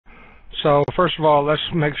So first of all, let's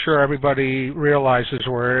make sure everybody realizes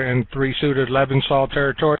we're in 3 suited Leb install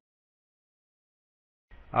territory.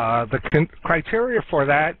 The criteria for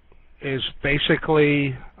that is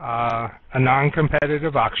basically a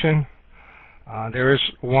non-competitive auction. There is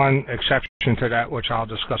one exception to that, which I'll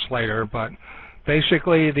discuss later, but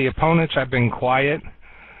basically the opponents have been quiet,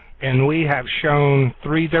 and we have shown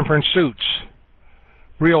 3 different suits,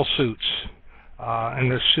 real suits, and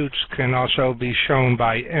the suits can also be shown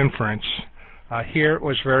by inference. Here it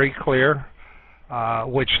was very clear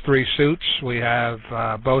which 3 suits. We have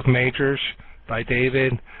both majors by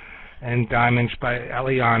David and diamonds by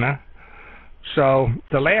Eliana. So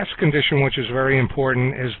the last condition, which is very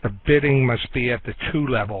important, is the bidding must be at the 2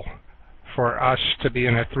 level for us to be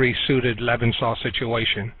in a 3 suited Leb install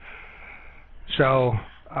situation. So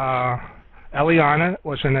Eliana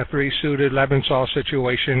was in a 3 suited Leb install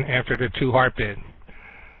situation after the 2 heart bid.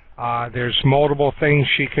 There's multiple things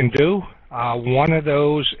she can do. One of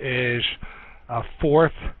those is a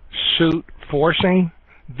 4th suit forcing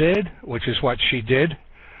bid, which is what she did.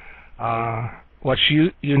 What's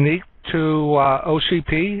unique to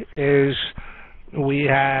OCP is we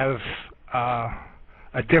have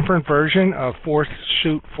a different version of 4th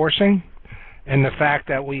suit forcing, and the fact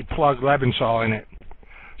that we plug Leb install in it.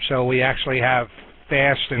 So we actually have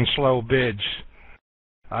fast and slow bids.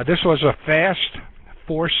 This was a fast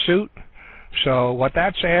 4th suit, so what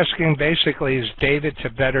that's asking basically is David to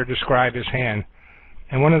better describe his hand.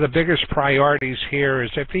 And one of the biggest priorities here is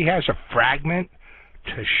if he has a fragment,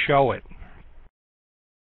 to show it.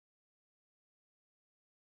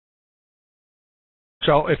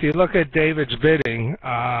 So if you look at David's bidding,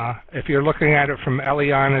 if you're looking at it from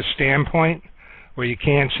Eliana's standpoint, where you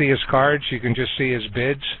can't see his cards, you can just see his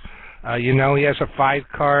bids. You know he has a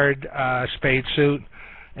 5-card spade suit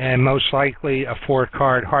and most likely a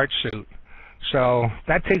 4-card heart suit. So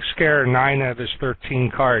that takes care of 9 of his 13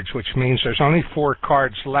 cards, which means there's only 4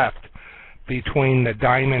 cards left between the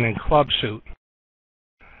diamond and club suit.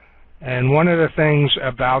 And one of the things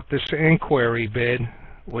about this inquiry bid,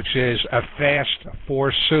 which is a fast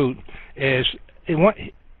 4 suit, is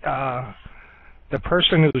the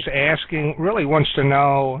person who's asking really wants to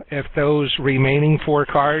know if those remaining 4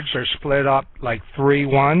 cards are split up like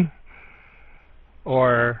 3-1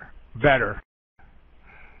 or better.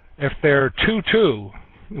 If they're 2-2,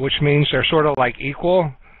 which means they're sort of like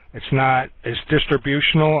equal, it's not as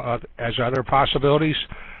distributional as other possibilities,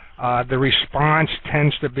 the response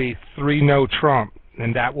tends to be 3-no trump.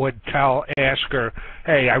 And that would tell asker,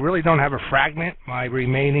 hey, I really don't have a fragment. My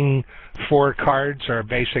remaining 4 cards are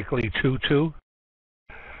basically 2-2.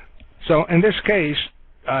 So in this case,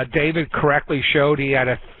 David correctly showed he had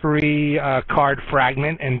a 3-card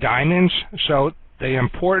fragment in diamonds. So the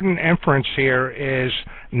important inference here is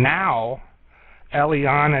now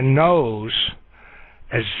Eliana knows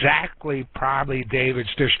exactly probably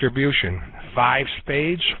David's distribution. 5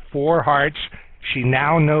 spades, 4 hearts. She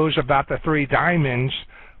now knows about the 3 diamonds,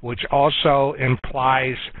 which also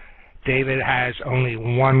implies David has only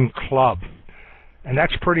 1 club. And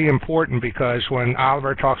that's pretty important because when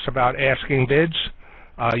Oliver talks about asking bids,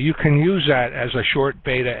 you can use that as a short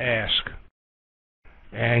beta ask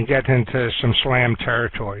and get into some slam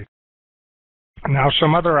territory. Now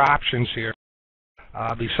some other options here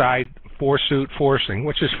beside 4 suit forcing,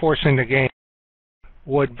 which is forcing the game,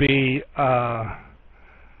 would be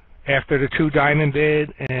after the 2 diamond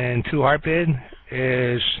bid and 2 heart bid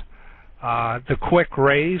is the quick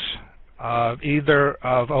raise of either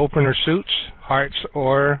of opener suits, hearts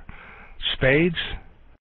or spades.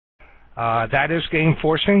 That is game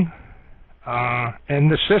forcing in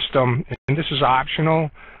the system, and this is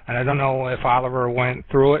optional, and I don't know if Oliver went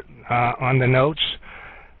through it on the notes.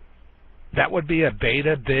 That would be a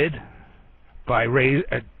beta bid by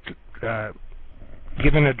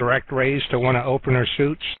giving a direct raise to one of opener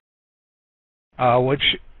suits. Which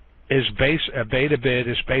is a beta bid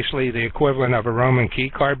is basically the equivalent of a Roman key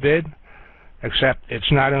card bid, except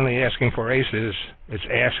it's not only asking for aces, it's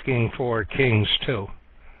asking for kings too.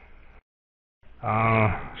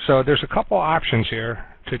 So there's a couple options here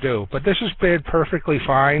to do, but this is bid perfectly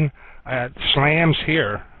fine. Slams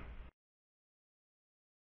here.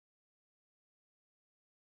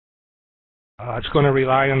 It's going to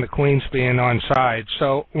rely on the queens being on side.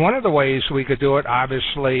 So one of the ways we could do it,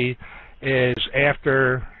 obviously, is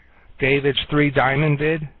after David's 3 diamond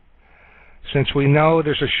bid. Since we know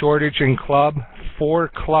there's a shortage in club,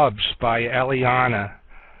 4 clubs by Eliana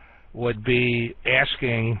would be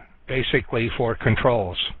asking basically for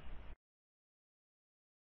controls.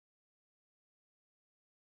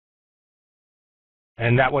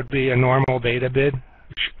 And that would be a normal beta bid.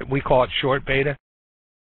 We call it short beta.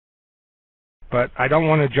 But I don't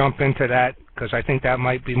want to jump into that because I think that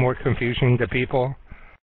might be more confusing to people.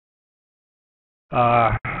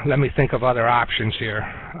 Let me think of other options here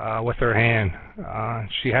with her hand.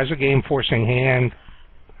 She has a game-forcing hand.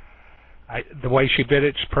 The way she bid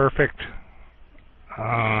it's perfect.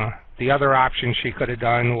 The other option she could have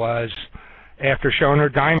done was after showing her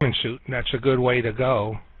diamond suit. That's a good way to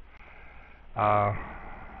go.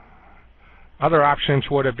 Other options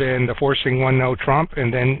would have been the forcing one no trump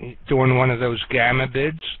and then doing one of those gamma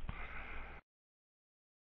bids.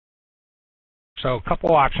 So a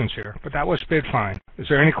couple options here, but that was bid fine. Is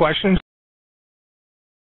there any questions?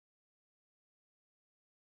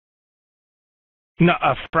 No,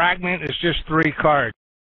 a fragment is just 3 cards.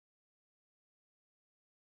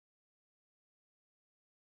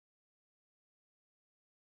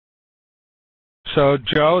 So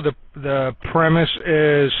Joe, the premise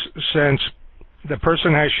is since the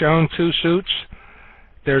person has shown 2 suits,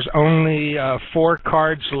 there's only 4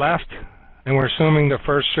 cards left, and we're assuming the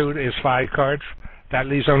first suit is 5 cards. That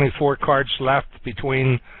leaves only 4 cards left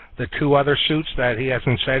between the 2 other suits that he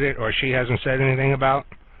hasn't said it or she hasn't said anything about.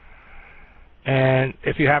 And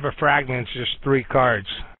if you have a fragment, it's just 3 cards.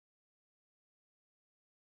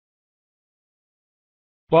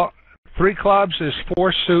 Well, 3 clubs is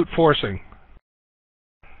 4 suit forcing.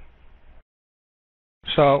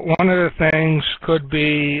 So one of the things could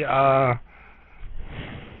be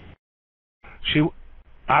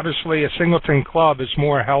obviously a singleton club is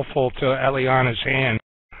more helpful to Eliana's hand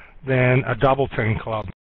than a doubleton club.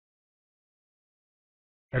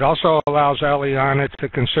 It also allows Eliana to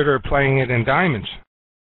consider playing it in diamonds.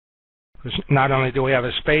 Because not only do we have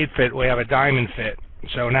a spade fit, we have a diamond fit.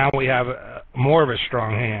 So now we have more of a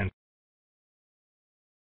strong hand.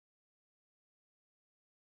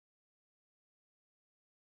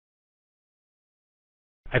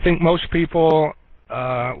 I think most people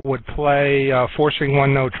would play forcing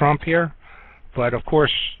one no trump here, but of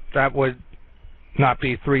course that would not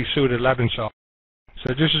be 3 suited Lebensold.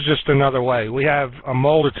 So this is just another way. We have a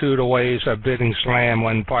multitude of ways of bidding slam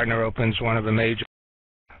when partner opens one of the majors.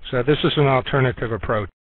 So this is an alternative approach.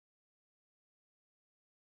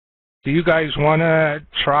 Do you guys want to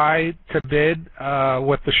try to bid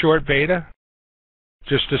with the short beta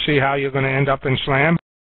just to see how you're going to end up in slam?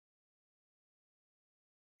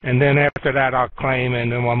 And then after that, I'll claim,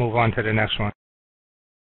 and then we'll move on to the next one.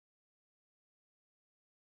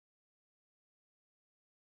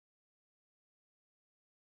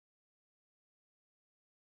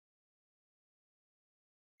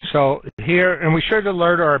 So here, and we should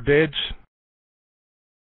alert our bids.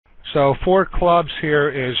 So 4 clubs here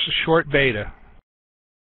is short beta.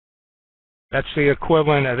 That's the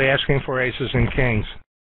equivalent of asking for aces and kings.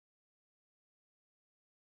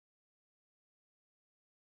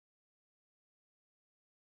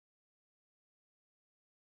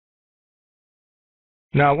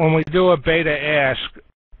 Now, when we do a beta ask,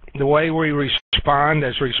 the way we respond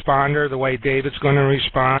as responder, the way David's going to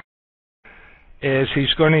respond, is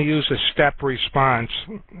he's going to use a step response.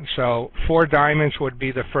 So 4 diamonds would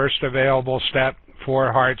be the first available step,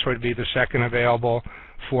 4 hearts would be the second available,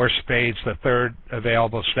 4 spades the third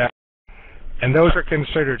available step. And those are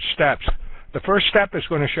considered steps. The first step is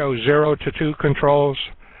going to show 0 to 2 controls.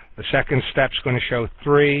 The second step is going to show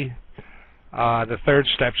 3. The third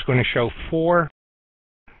step is going to show 4.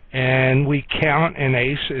 And we count an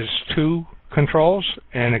ace as 2 controls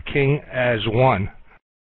and a king as 1.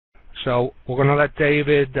 So we're going to let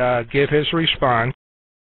David give his response.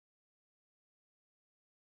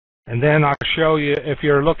 And then I'll show you, if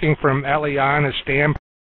you're looking from Eliana's standpoint,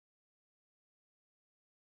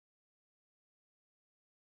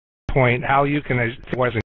 how you can...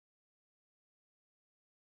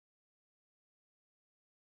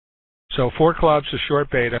 So 4 clubs is short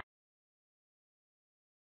beta.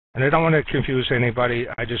 And I don't want to confuse anybody.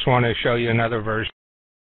 I just want to show you another version.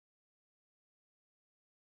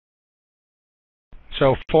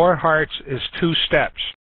 So 4 hearts is 2 steps.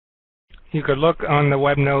 You could look on the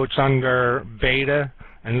web notes under beta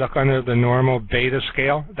and look under the normal beta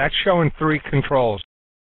scale. That's showing 3 controls.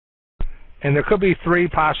 And there could be 3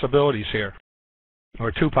 possibilities here,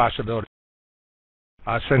 or 2 possibilities.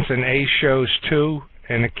 Since an ace shows 2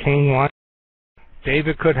 and a king 1,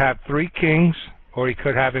 David could have 3 kings, or he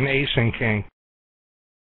could have an ace and king.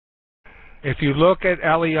 If you look at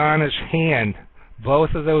Eliana's hand,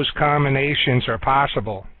 both of those combinations are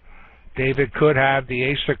possible. David could have the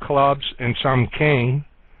ace of clubs and some king,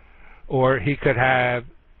 or he could have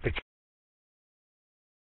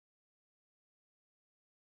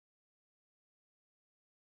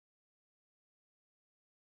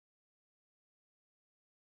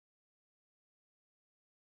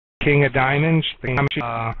king of diamonds,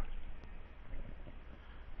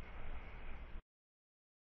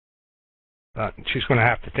 she's going to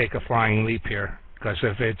have to take a flying leap here, because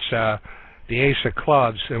if it's the ace of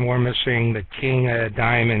clubs and we're missing the king of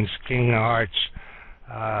diamonds, king of hearts,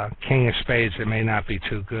 king of spades, it may not be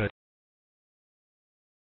too good.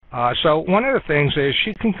 So one of the things is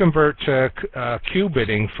she can convert to Q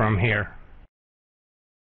bidding from here,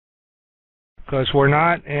 because we're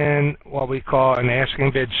not in what we call an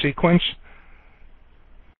asking bid sequence.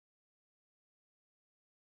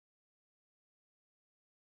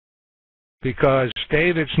 Because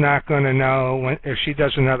David's not going to know if she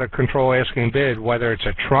does another control asking bid, whether it's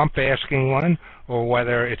a trump asking one or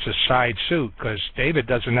whether it's a side suit, because David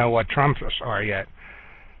doesn't know what trumps are yet.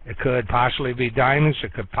 It could possibly be diamonds,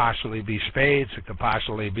 it could possibly be spades, it could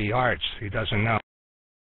possibly be hearts. He doesn't know.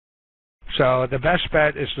 So the best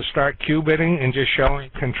bet is to start Q bidding and just showing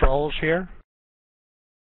controls here.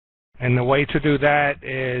 And the way to do that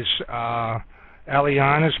is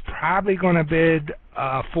Eliana's probably going to bid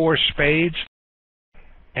 4 spades,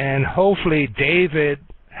 and hopefully David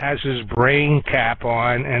has his brain cap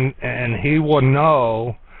on, and he will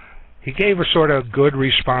know. He gave a sort of good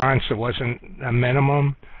response. It wasn't a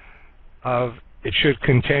minimum of it should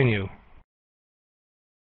continue.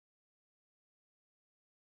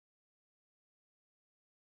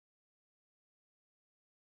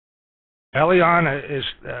 Eliana is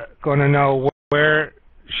going to know where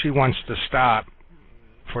she wants to stop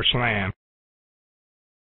for slam.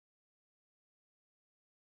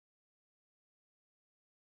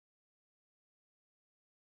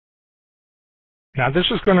 Now this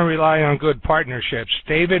is going to rely on good partnerships.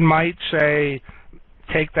 David might say,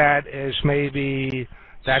 take that as maybe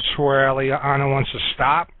that's where Eliana wants to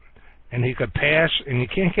stop, and he could pass, and you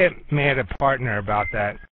can't get mad at partner about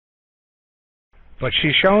that. But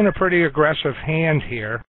she's shown a pretty aggressive hand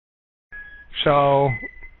here, so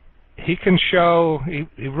he can show he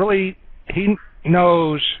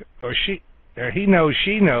knows, or he knows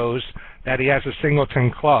she knows that he has a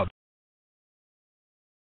singleton club.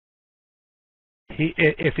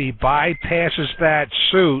 If he bypasses that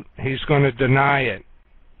suit, he's going to deny it.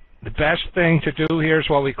 The best thing to do here is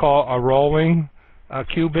what we call a rolling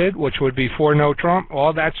Q bid, which would be 4 no trump.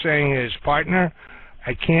 All that's saying is, partner,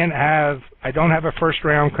 I don't have a first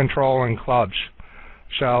round control in clubs,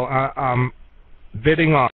 so I'm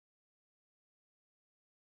bidding on.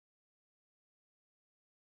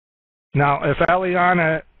 Now, if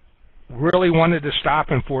Eliana really wanted to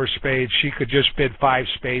stop in 4 spades, she could just bid 5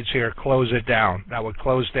 spades here, close it down. That would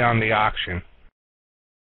close down the auction.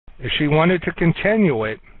 If she wanted to continue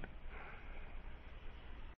it,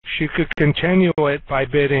 she could continue it by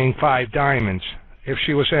bidding 5 diamonds, if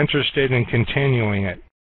she was interested in continuing it.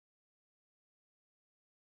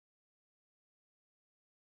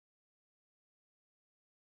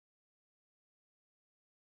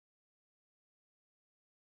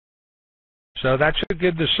 So that should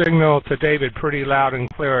give the signal to David pretty loud and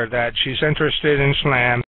clear that she's interested in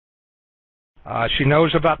slam. She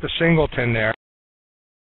knows about the singleton there.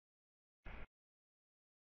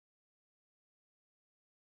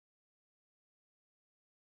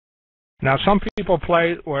 Now some people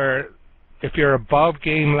play where if you're above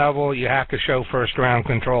game level, you have to show first round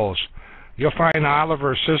controls. You'll find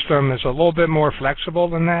Oliver's system is a little bit more flexible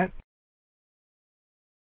than that.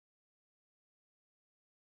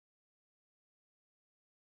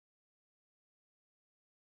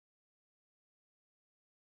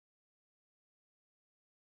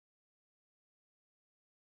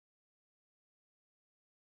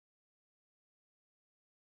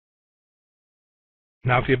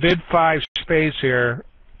 Now, if you bid 5 spades here,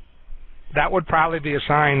 that would probably be a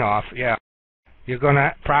sign-off, yeah. You're going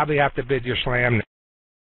to probably have to bid your slam.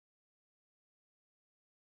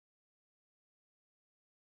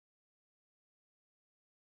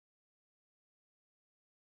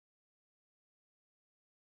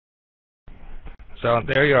 So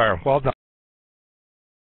there you are. Well done.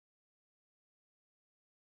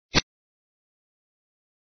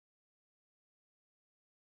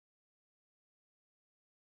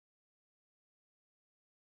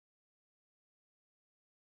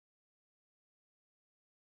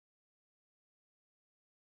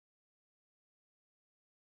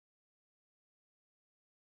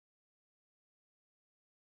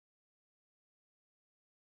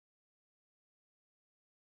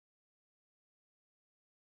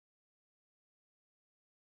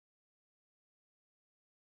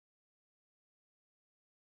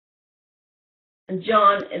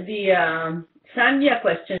 John, the Sandhya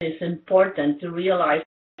question is important to realize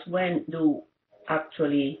when to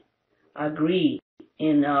actually agree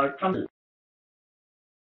in our trump.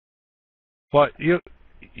 But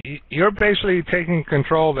you're basically taking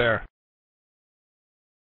control there.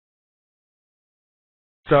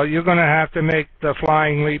 So you're going to have to make the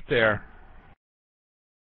flying leap there.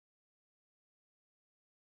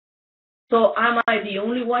 So am I the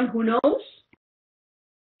only one who knows?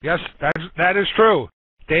 Yes, that is true.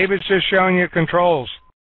 David's just showing you controls.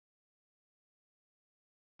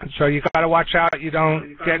 So you got to watch out you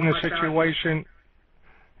don't get in a situation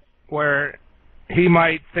where he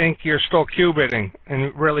might think you're still qubitting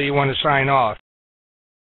and really you want to sign off.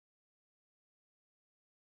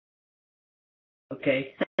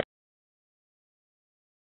 Okay.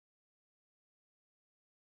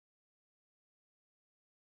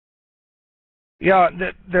 Yeah,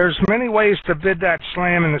 there's many ways to bid that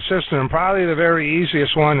slam in the system. Probably the very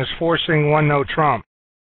easiest one is forcing one no trump.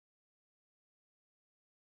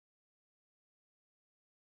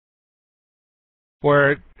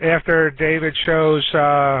 Where after David shows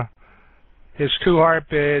his two-heart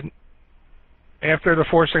bid, after the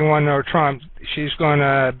forcing one no trump, she's going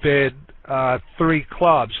to bid 3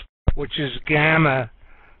 clubs, which is gamma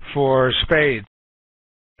for spades.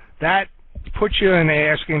 That puts you in the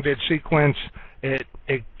asking bid sequence. It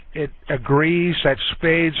agrees that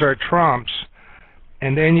spades are trumps,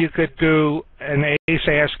 and then you could do an ace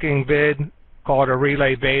asking bid called a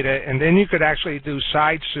relay beta, and then you could actually do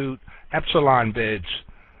side suit epsilon bids.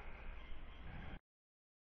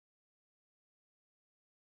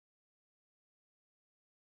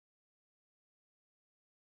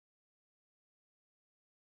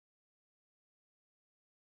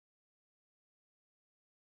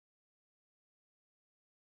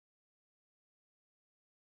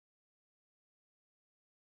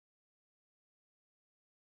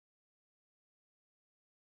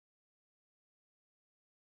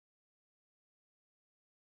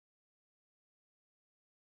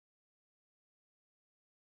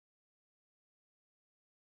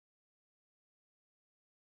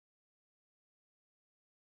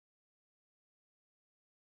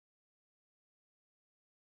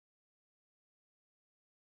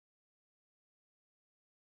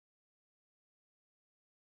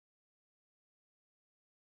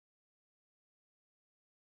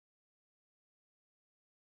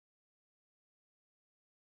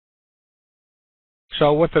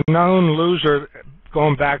 So with the known loser,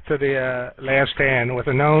 going back to the last hand, with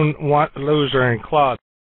a known loser in club,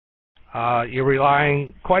 you're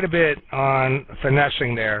relying quite a bit on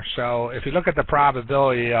finessing there. So if you look at the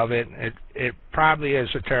probability of it, it probably is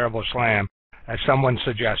a terrible slam, as someone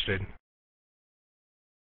suggested.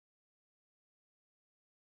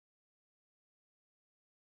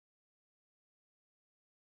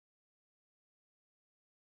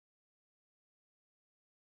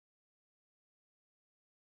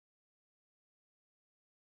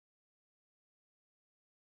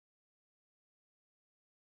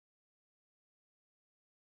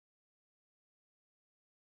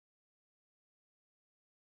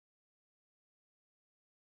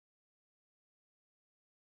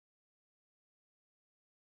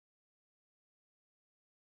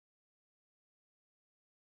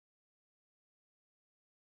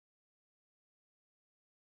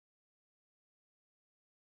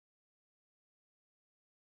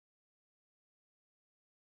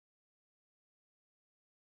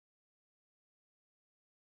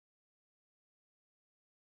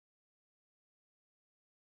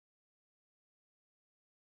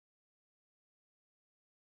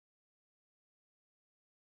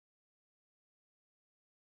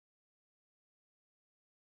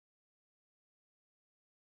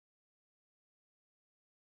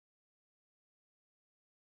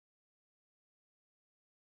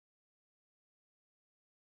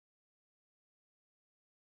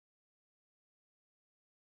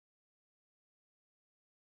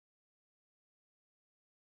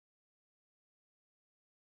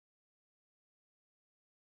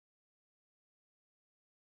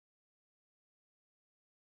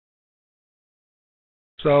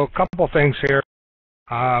 So a couple things here.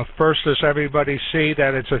 First, does everybody see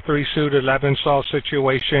that it's a 3-suited 11 sol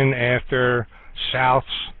situation after South's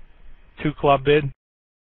 2-club bid?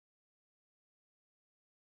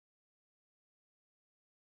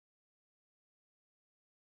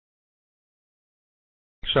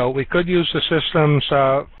 So we could use the system's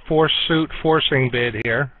force-suit forcing bid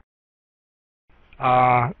here.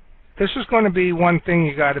 This is going to be one thing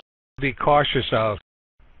you got to be cautious of,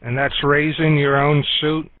 and that's raising your own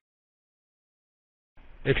suit.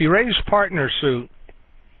 If you raise partner suit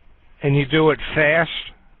and you do it fast,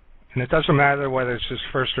 and it doesn't matter whether it's his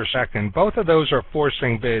first or second, both of those are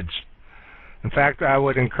forcing bids. In fact, I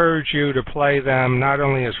would encourage you to play them not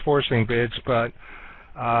only as forcing bids, but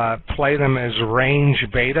play them as range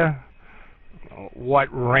beta. What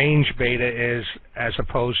range beta is as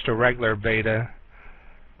opposed to regular beta,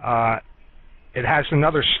 it has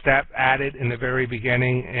another step added in the very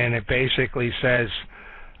beginning, and it basically says,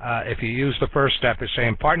 if you use the first step, it's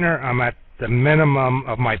saying, partner, I'm at the minimum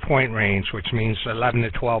of my point range, which means 11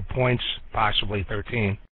 to 12 points, possibly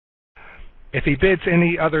 13. If he bids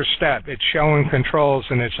any other step, it's showing controls,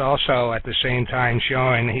 and it's also at the same time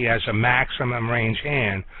showing he has a maximum range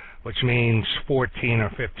hand, which means 14 or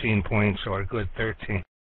 15 points, or a good 13.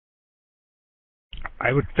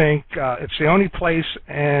 I would think it's the only place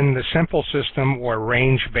in the simple system where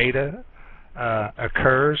range beta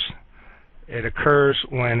occurs. It occurs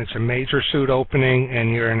when it's a major suit opening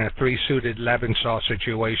and you're in a 3-suited Leb install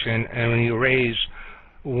situation, and when you raise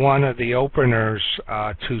one of the openers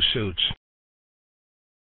 2 suits.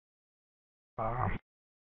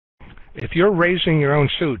 If you're raising your own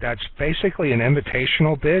suit, that's basically an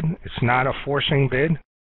invitational bid. It's not a forcing bid.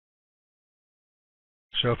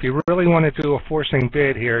 So if you really want to do a forcing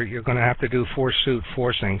bid here, you're going to have to do 4-suit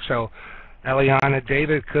forcing. So, Eliana,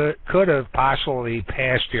 David could have possibly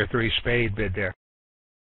passed your 3-spade bid there.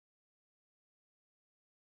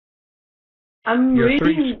 I'm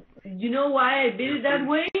reading, you know why I did it that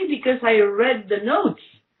way? Because I read the notes.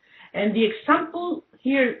 And the example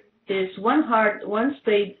here is 1 heart, 1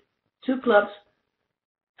 spade, 2 clubs,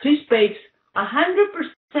 3 spades,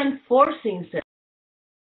 100% forcing set.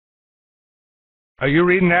 Are you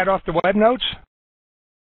reading that off the web notes?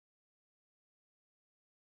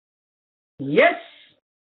 Yes.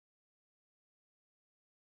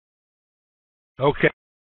 Okay.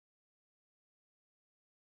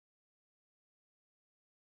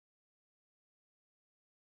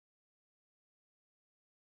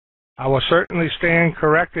 I will certainly stand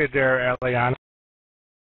corrected there, Eliana.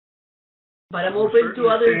 But I'm open to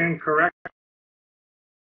other... Stand corrected.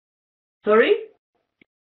 Sorry?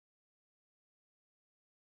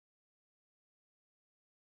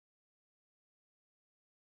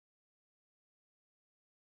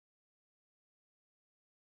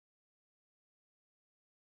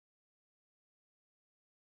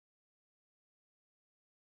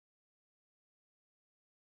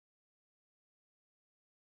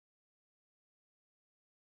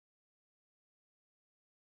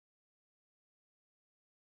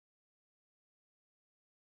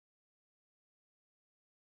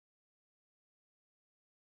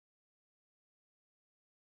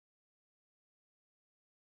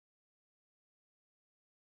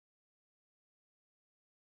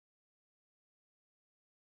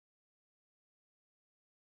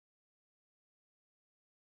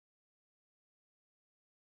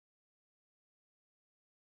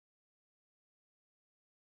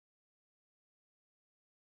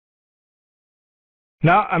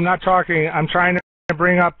 No, I'm not talking. I'm trying to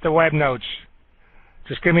bring up the web notes.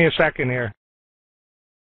 Just give me a second here.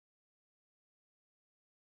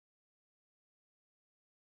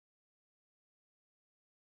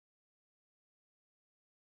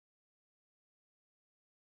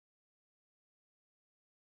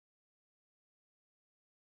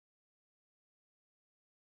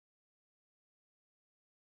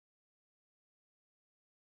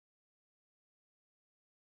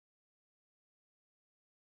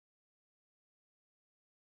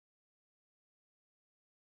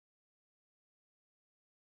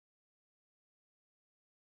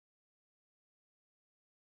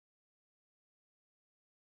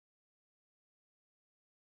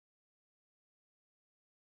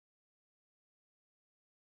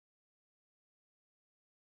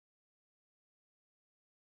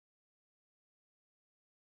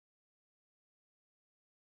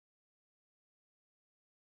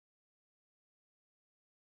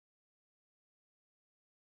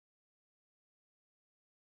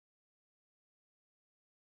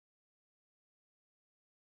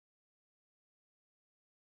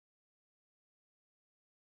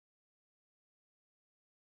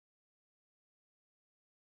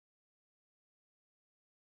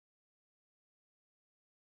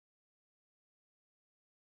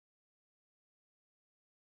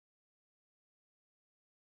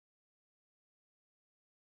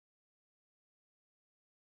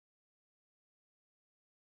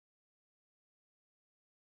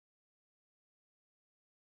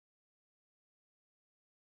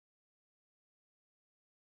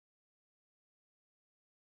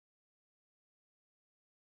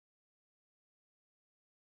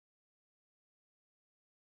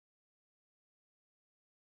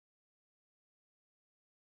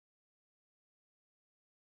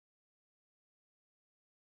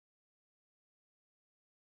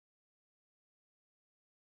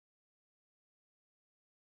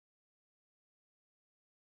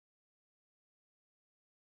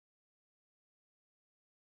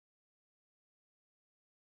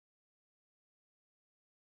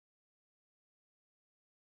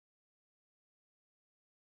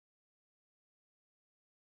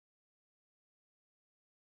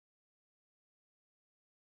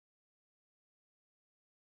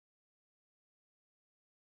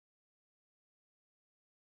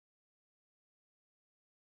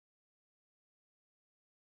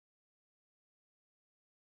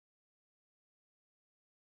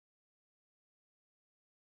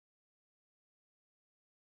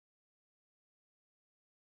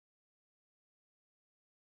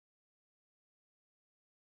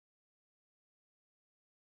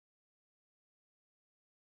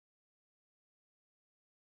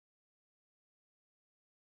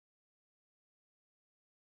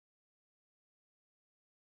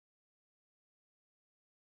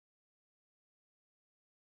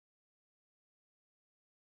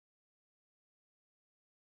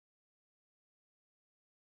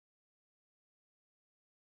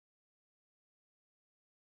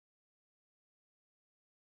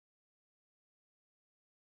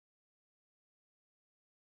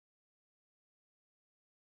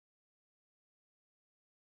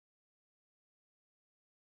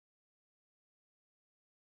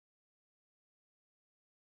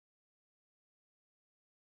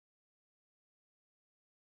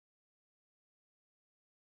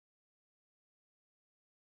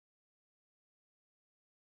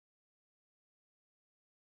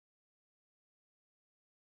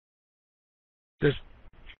 Just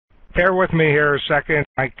bear with me here a second.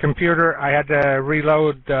 My computer, I had to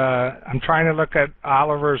reload. I'm trying to look at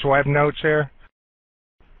Oliver's web notes here.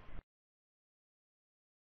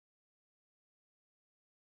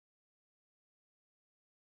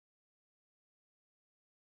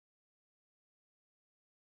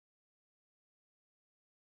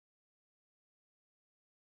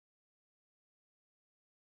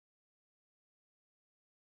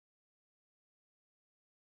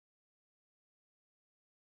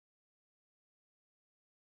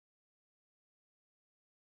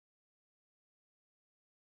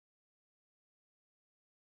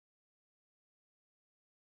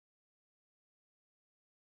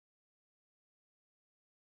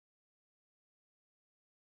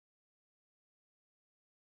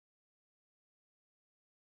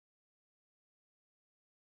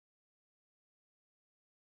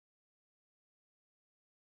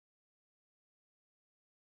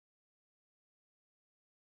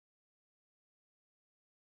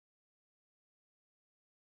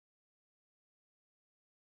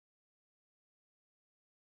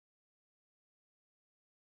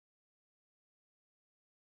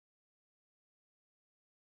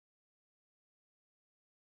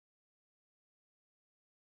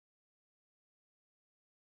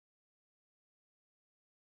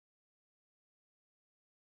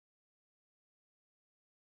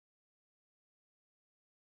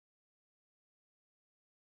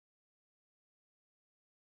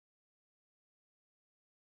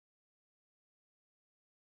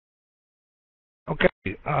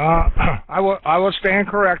 Okay, I will stand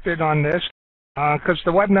corrected on this because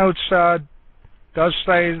the web notes does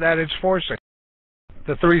say that it's forcing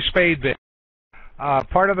the three spade bid.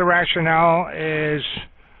 Part of the rationale is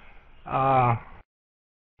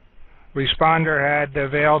responder had the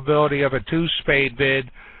availability of a two spade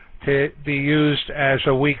bid to be used as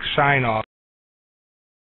a weak sign off.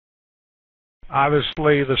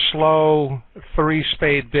 Obviously, the slow three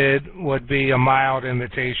spade bid would be a mild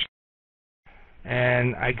invitation.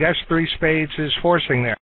 And I guess three spades is forcing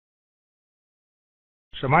there.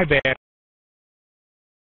 So my bad.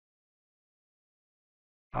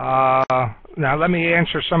 Now let me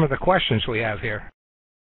answer some of the questions we have here.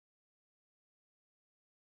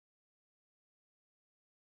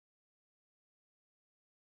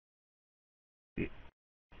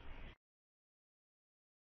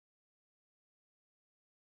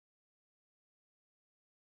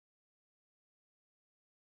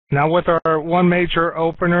 Now with our one major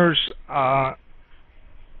openers,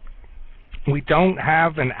 we don't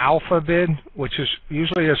have an alpha bid, which is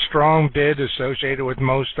usually a strong bid associated with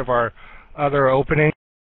most of our other openings.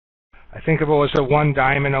 I think if it was a one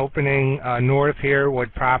diamond opening, north here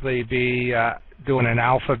would probably be doing an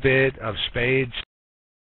alpha bid of spades.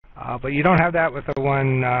 But you don't have that with the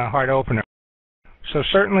one heart opener. So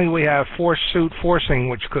certainly we have force suit forcing,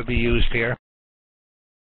 which could be used here.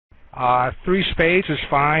 Three spades is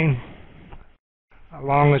fine, as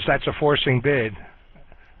long as that's a forcing bid.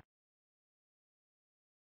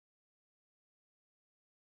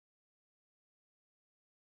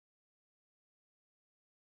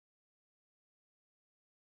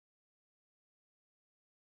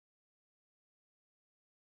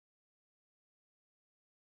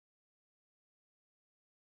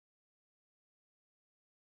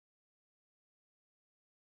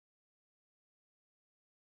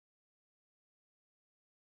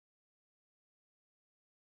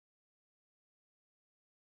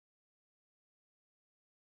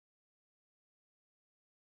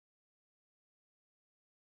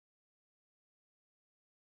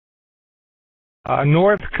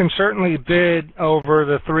 North can certainly bid over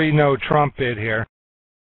the three no trump bid here.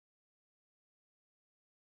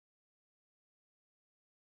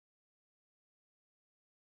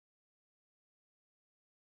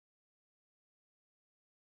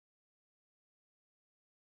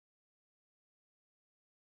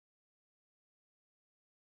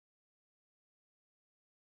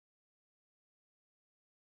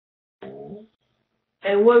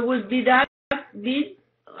 And what would be that bid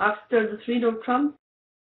after the three no trump?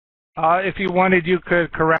 If you wanted, you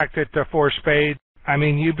could correct it to four spade. I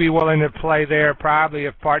mean, you'd be willing to play there probably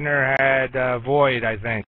if partner had void, I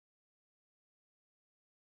think.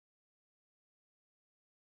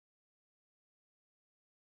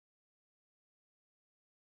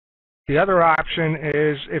 The other option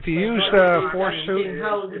is if you use the four suit.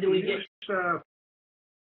 How do we get?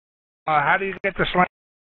 How do you get the slam?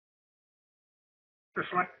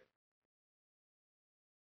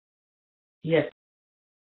 Yes.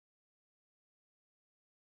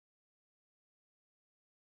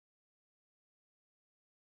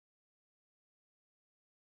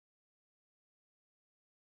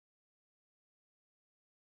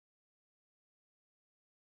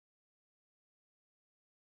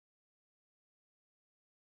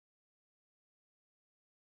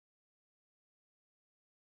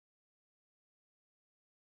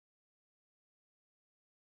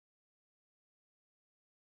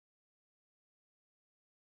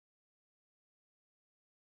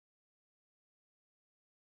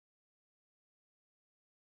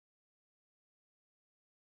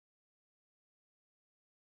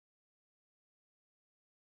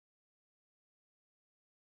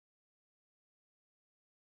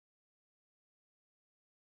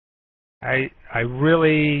 I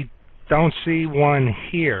really don't see one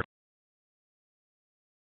here.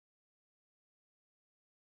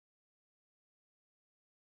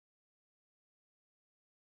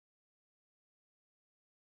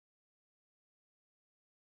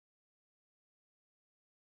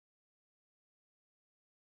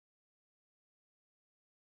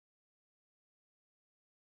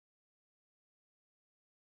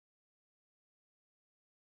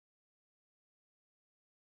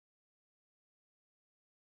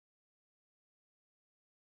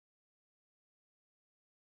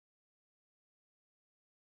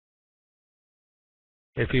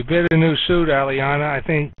 If you bid a new suit, Eliana, I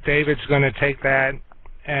think David's going to take that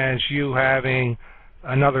as you having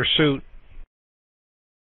another suit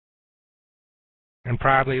and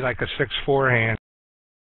probably like a 6-4 hand.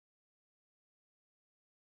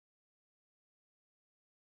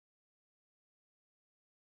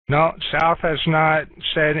 No, South has not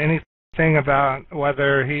said anything about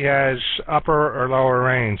whether he has upper or lower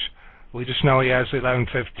range. We just know he has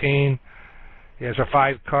 11-15. He has a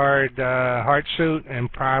 5-card heart suit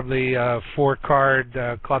and probably a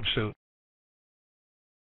 4-card club suit.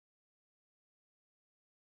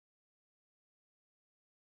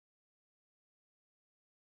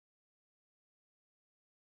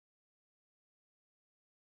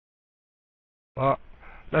 Well,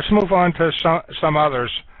 let's move on to some others.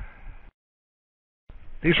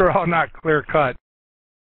 These are all not clear cut.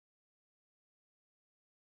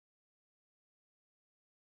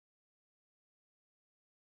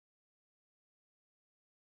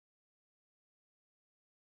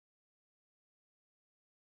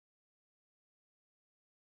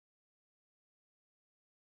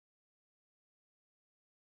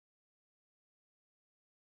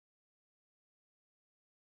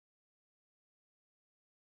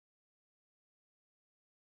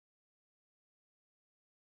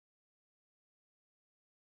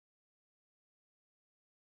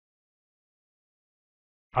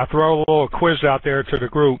 I'll throw a little quiz out there to the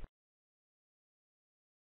group.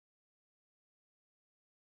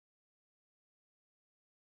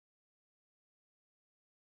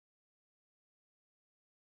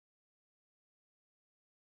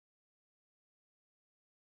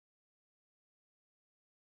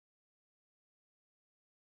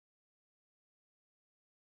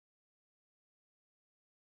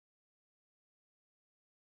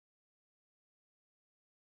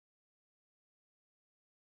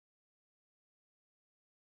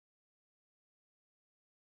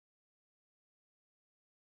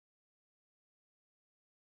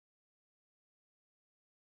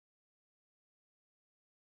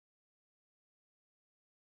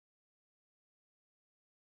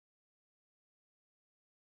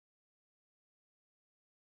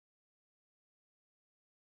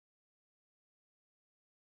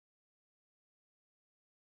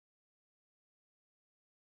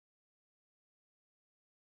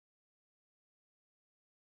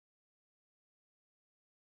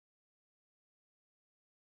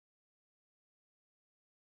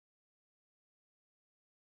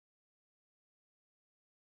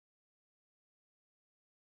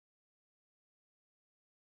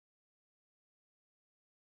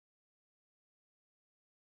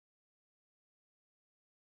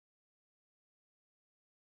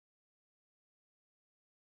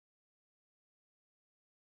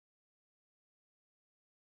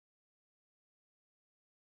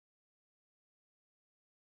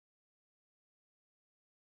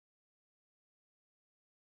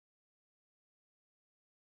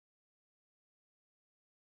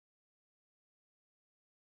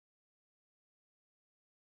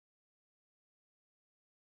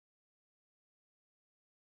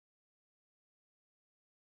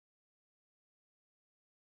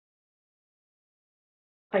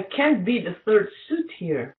 I can't be the third suit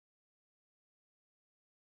here.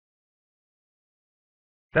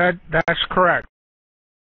 That's correct.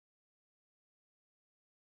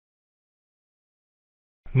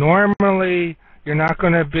 Normally, you're not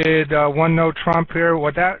going to bid one no trump here.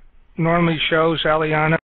 What that normally shows,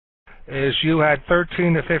 Eliana, is you had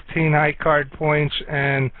 13 to 15 high card points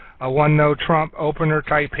and a one no trump opener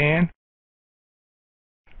type hand,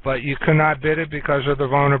 but you could not bid it because of the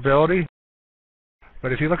vulnerability.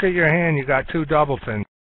 But if you look at your hand, you got 2 doubletons.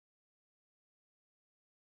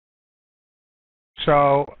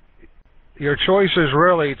 So your choice is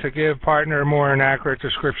really to give partner more an accurate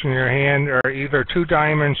description of your hand, or either 2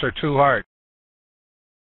 diamonds or 2 hearts.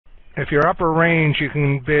 If you're upper range, you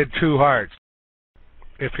can bid 2 hearts.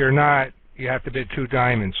 If you're not, you have to bid 2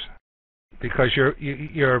 diamonds, because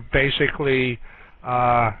you're basically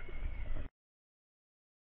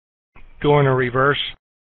doing a reverse.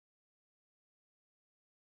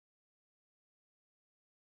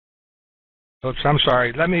 Oops, I'm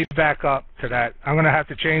sorry. Let me back up to that. I'm going to have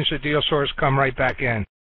to change the deal source, come right back in.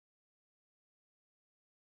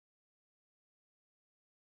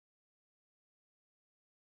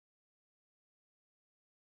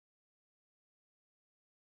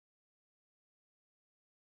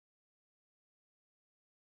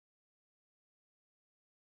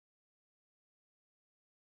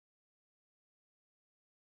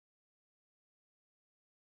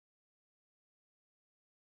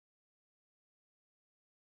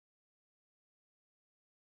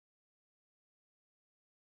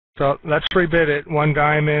 So let's rebid it. One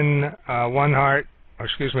diamond, one heart, or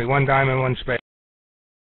excuse me, one diamond, one spade.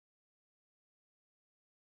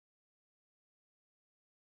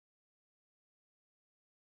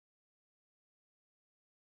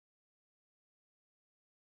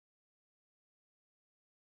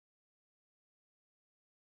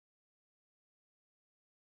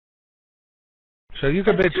 So you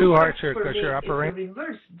could bid two hearts here because you're upper range.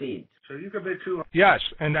 Reverse bid. So you could bid two. Yes,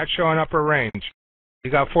 and that's showing upper range. You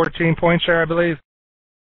got 14 points there, I believe.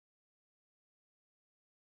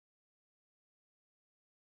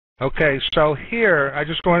 Okay, so here I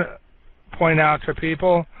just want to point out to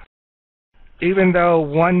people, even though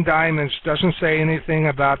one diamond doesn't say anything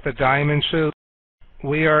about the diamond suit,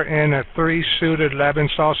 we are in a 3 suited Leb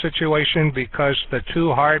install situation because the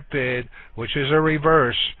 2 heart bid, which is a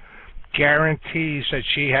reverse, guarantees that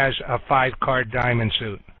she has a 5-card diamond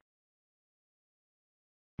suit.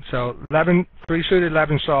 So 3 suited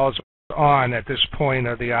Leb install is on at this point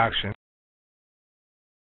of the auction.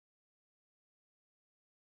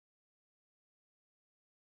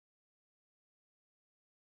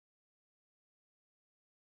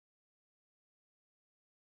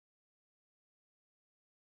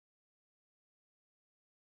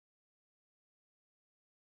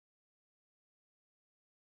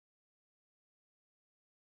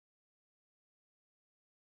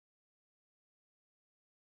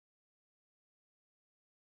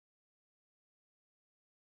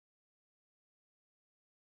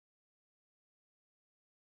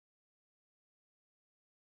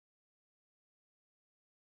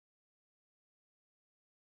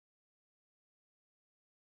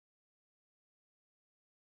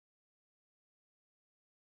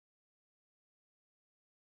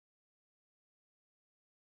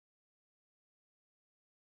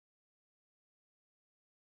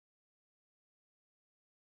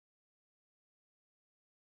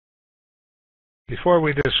 Before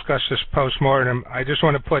we discuss this postmortem, I just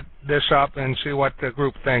want to put this up and see what the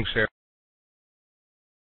group thinks here.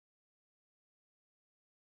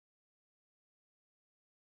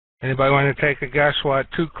 Anybody want to take a guess what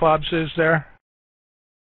 2 clubs is there?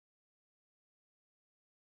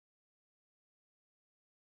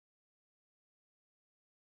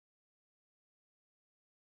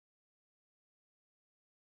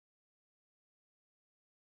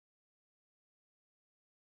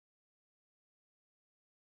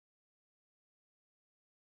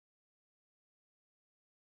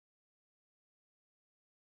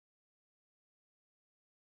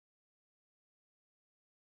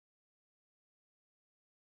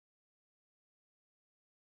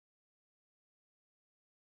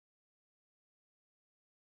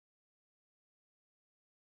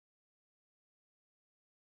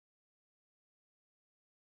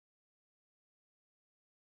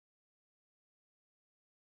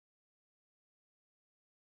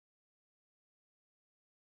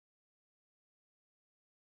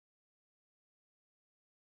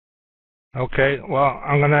 Okay, well,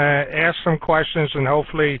 I'm going to ask some questions and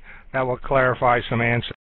hopefully that will clarify some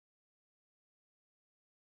answers.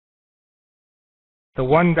 The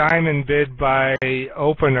 1 diamond bid by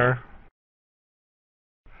opener,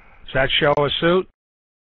 does that show a suit?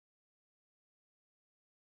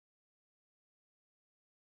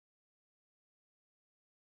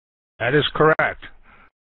 That is correct.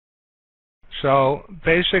 So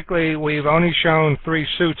basically we've only shown 3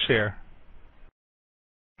 suits here.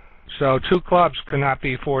 So 2 clubs cannot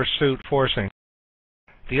be 4 suit forcing.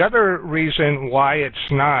 The other reason why it's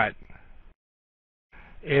not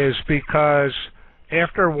is because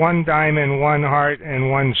after 1 diamond, 1 heart, and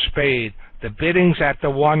 1 spade, the bidding's at the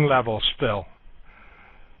 1 level still.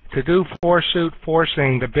 To do 4 suit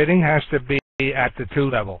forcing, the bidding has to be at the 2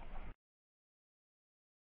 level.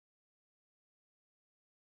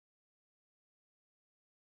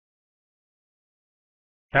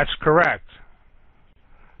 That's correct.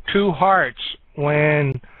 2 hearts,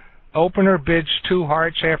 when opener bids 2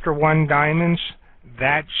 hearts after 1 diamonds,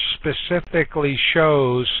 that specifically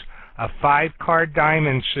shows a 5-card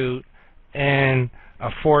diamond suit and a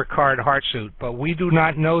 4-card heart suit. But we do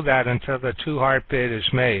not know that until the 2 heart bid is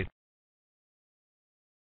made.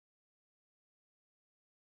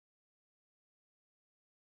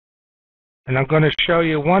 And I'm going to show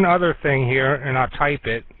you one other thing here, and I'll type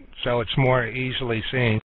it so it's more easily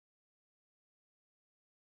seen.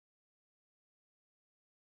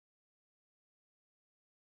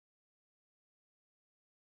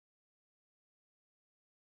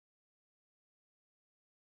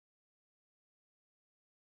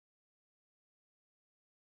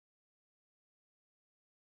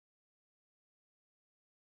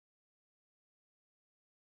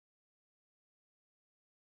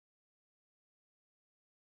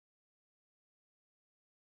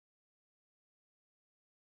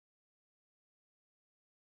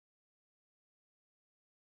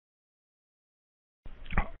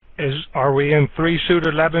 Are we in 3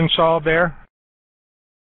 suited Lebensol there?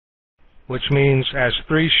 Which means, has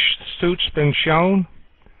 3 suits been shown?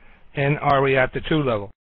 And are we at the 2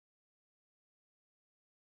 level?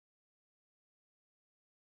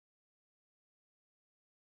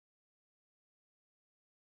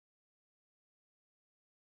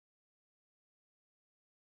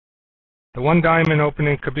 The 1 diamond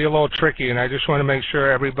opening could be a little tricky, and I just want to make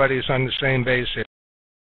sure everybody's on the same base here.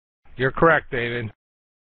 You're correct, David.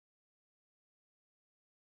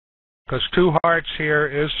 Because 2 hearts here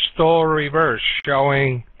is still reverse,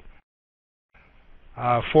 showing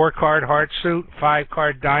 4-card heart suit,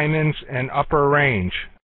 5-card diamonds, and upper range.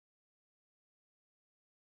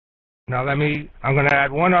 Now I'm going to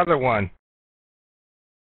add one other one.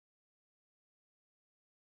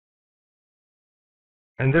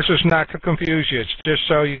 And this is not to confuse you, it's just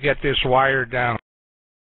so you get this wired down.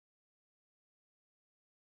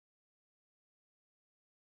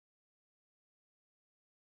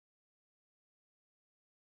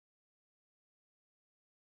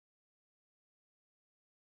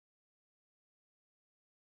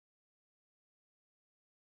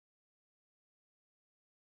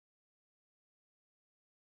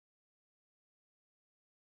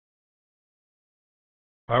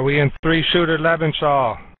 Are we in 3 suited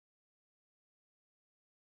Lebensol?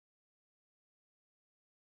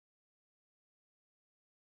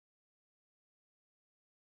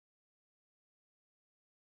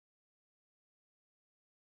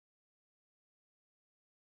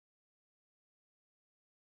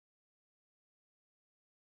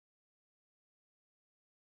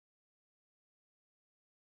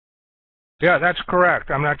 Yeah, that's correct.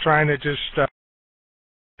 I'm not trying to just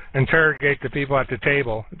interrogate the people at the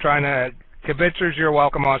table. I'm trying to, kibitzers, you're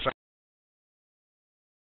welcome also.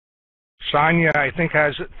 Sonia, I think,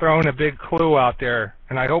 has thrown a big clue out there,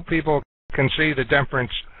 and I hope people can see the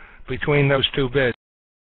difference between those 2 bids.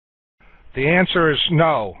 The answer is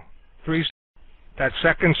no. That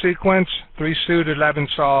second sequence, 3 suited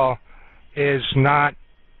Lebensol, is not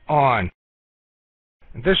on.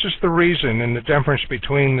 This is the reason and the difference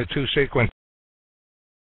between the 2 sequences.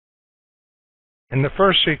 In the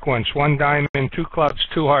first sequence, 1 diamond, 2 clubs,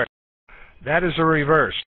 2 hearts. That is a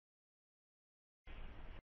reverse.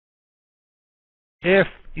 If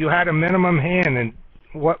you had a minimum hand and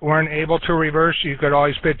weren't able to reverse, you could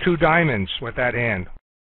always bid 2 diamonds with that hand.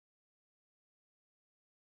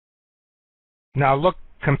 Now look,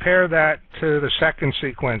 compare that to the second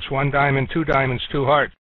sequence, 1 diamond, 2 diamonds, 2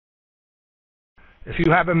 hearts. If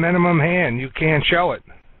you have a minimum hand, you can't show it.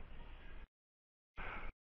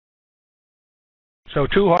 So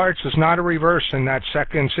 2 hearts is not a reverse in that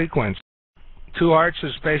second sequence. 2 hearts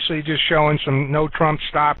is basically just showing some no trump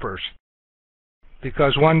stoppers.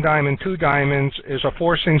 Because 1 diamond, 2 diamonds is a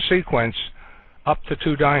forcing sequence up to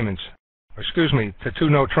 2 diamonds. Or excuse me, to 2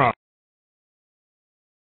 no trump.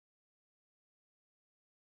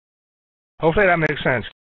 Hopefully that makes sense.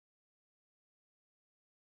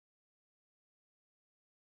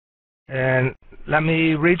 And let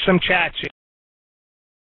me read some chats here.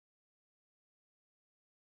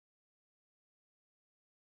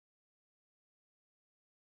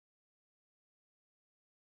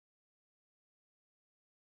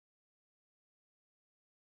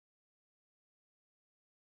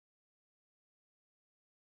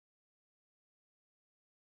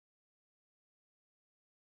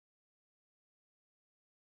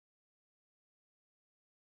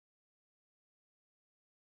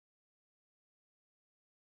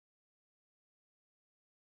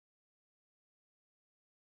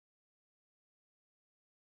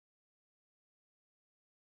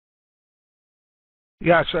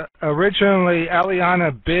 Yes, originally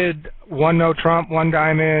Eliana bid 1 no trump, 1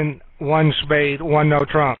 diamond, 1 spade, 1 no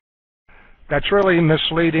trump. That's really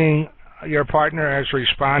misleading your partner as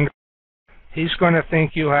responder. He's going to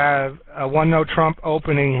think you have a 1 no trump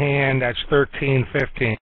opening hand that's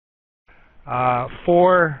 13-15.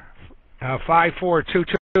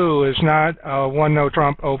 5-4-2-2 is not a 1 no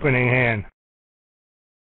trump opening hand.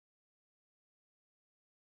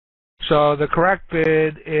 So the correct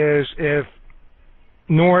bid is if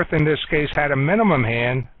North, in this case, had a minimum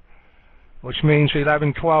hand, which means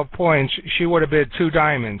 11, 12 points, she would have bid 2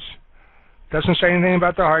 diamonds. Doesn't say anything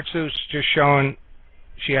about the heart suits, just showing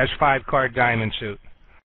she has 5-card diamond suit.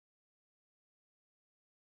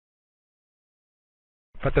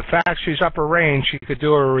 But the fact she's upper range, she could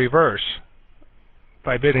do a reverse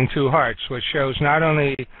by bidding 2 hearts, which shows not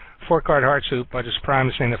only 4-card heart suit, but is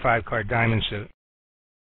promising the 5-card diamond suit.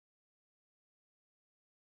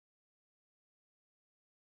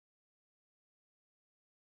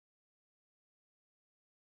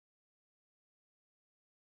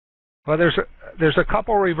 Well, there's a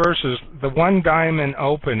couple reverses. The 1 diamond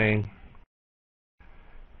opening,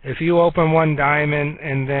 if you open 1 diamond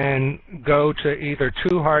and then go to either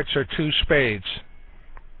 2 hearts or 2 spades,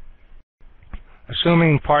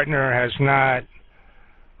 assuming partner has not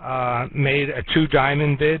made a 2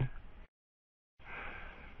 diamond bid,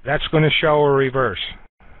 that's going to show a reverse.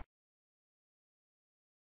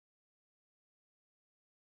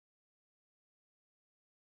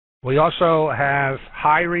 We also have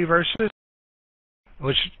high reverses,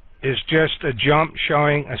 which is just a jump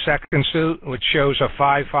showing a second suit, which shows a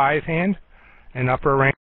 5-5 hand in upper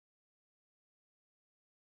range.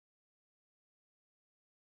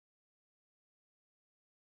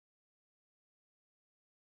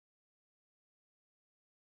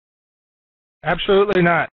 Absolutely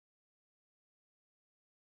not.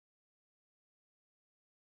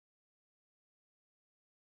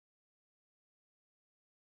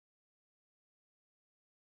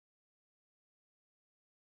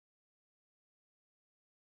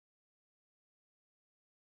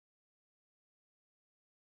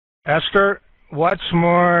 Esther, what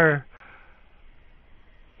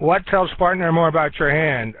tells partner more about your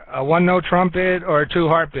hand? A 1-no trump bid or a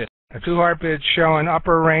 2-heart bid? A 2-heart bid showing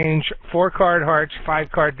upper range, 4-card hearts,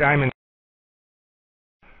 5-card diamond.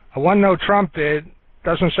 A 1-no trump bid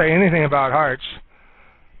doesn't say anything about hearts.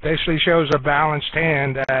 Basically shows a balanced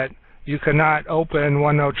hand that you cannot open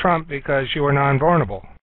 1-no trump because you are non-vulnerable.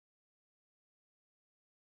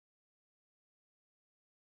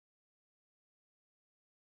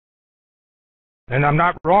 And I'm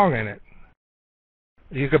not wrong in it.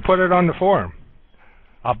 You could put it on the forum.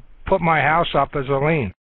 I'll put my house up as a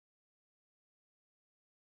lien.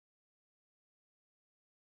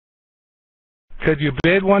 Could you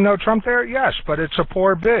bid 1-no trump there? Yes, but it's a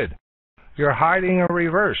poor bid. You're hiding a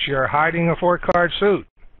reverse. You're hiding a 4-card suit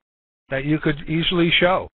that you could easily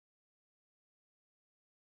show.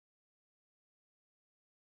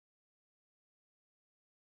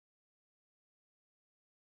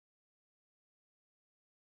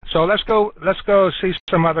 So let's go see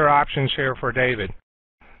some other options here for David.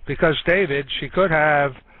 Because David, she could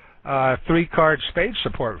have 3-card spade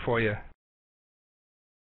support for you.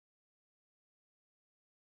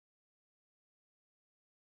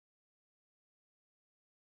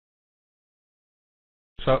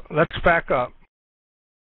 So let's back up.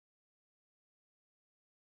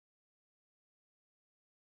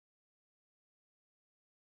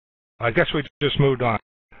 I guess we just moved on.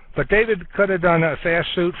 But David could have done a fast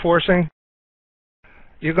suit forcing.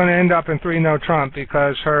 You're going to end up in 3-no trump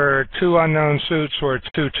because her 2 unknown suits were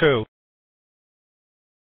 2-2.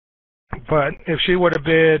 But if she would have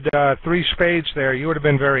bid 3 spades there, you would have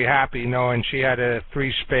been very happy knowing she had a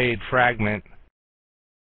 3-spade fragment.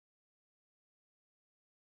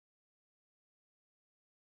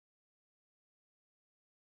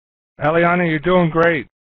 Eliana, you're doing great.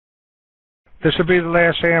 This will be the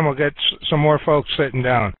last hand. We'll get some more folks sitting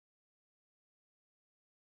down.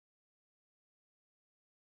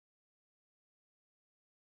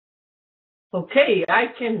 Okay, I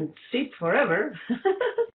can sit forever.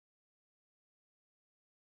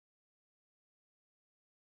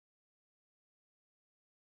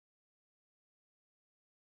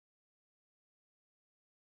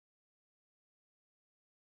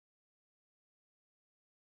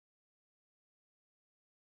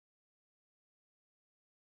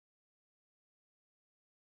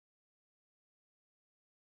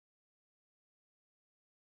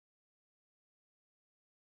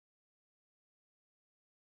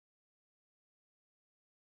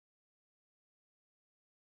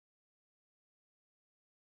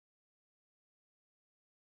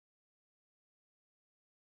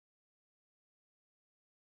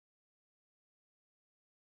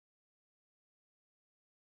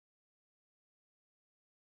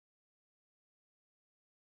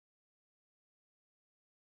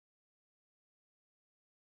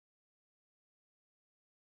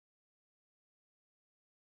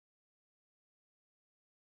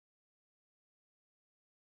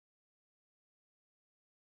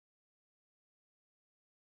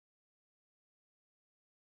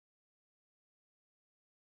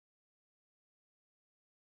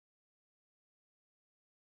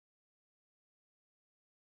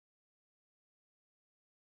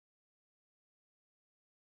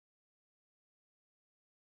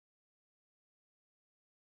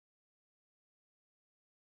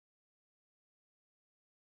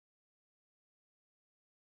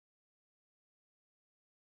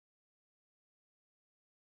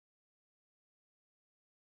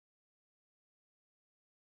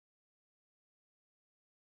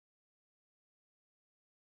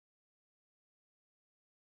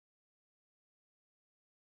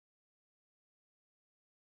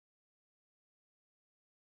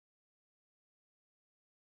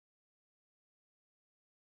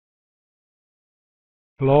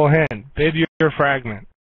 Little hint, bid your fragment.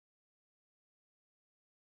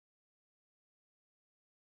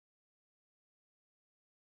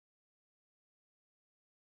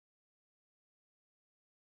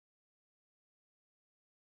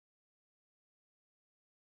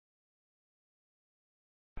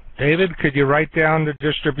 David, could you write down the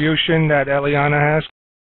distribution that Eliana has?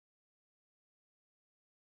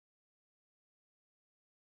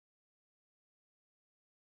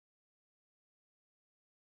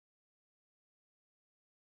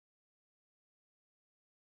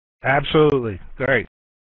 Absolutely. Great.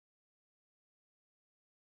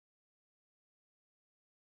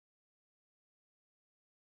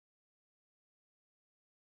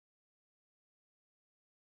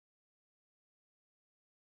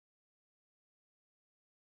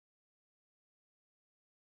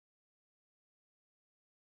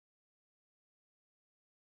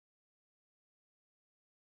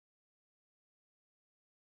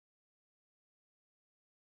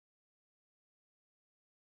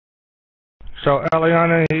 So,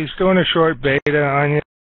 Eliana, he's doing a short beta on you.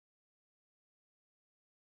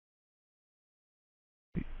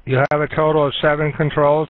 You have a total of 7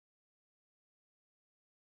 controls.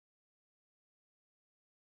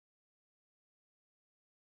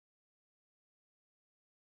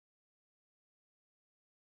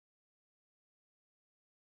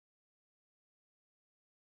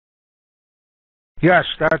 Yes,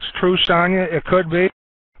 that's true, Sonia. It could be,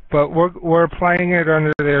 but we're playing it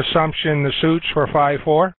under the assumption the suits for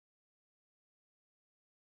 5-4.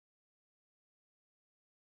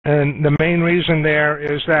 And the main reason there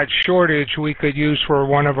is that shortage we could use for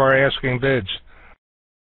one of our asking bids.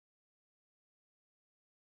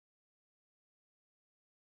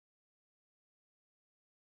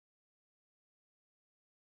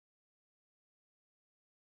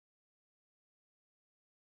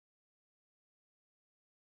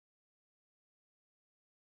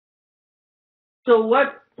 So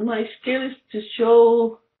what my skill is to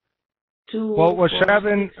show to... Well, with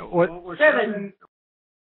 7... Seven.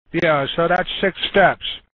 Yeah, so that's 6 steps,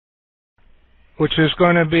 which is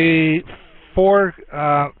going to be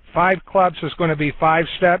 5 clubs is going to be 5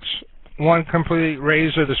 steps. 1 complete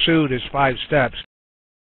raise of the suit is 5 steps.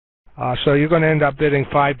 So you're going to end up bidding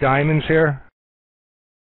 5 diamonds here.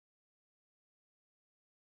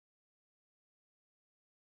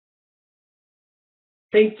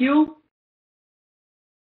 Thank you.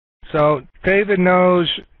 So David knows,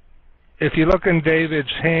 if you look in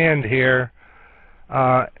David's hand here,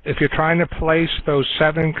 if you're trying to place those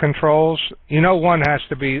 7 controls, you know one has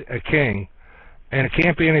to be a king. And it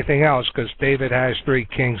can't be anything else because David has 3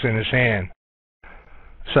 kings in his hand.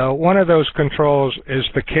 So one of those controls is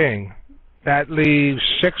the king. That leaves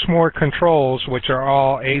 6 more controls, which are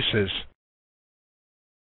all aces.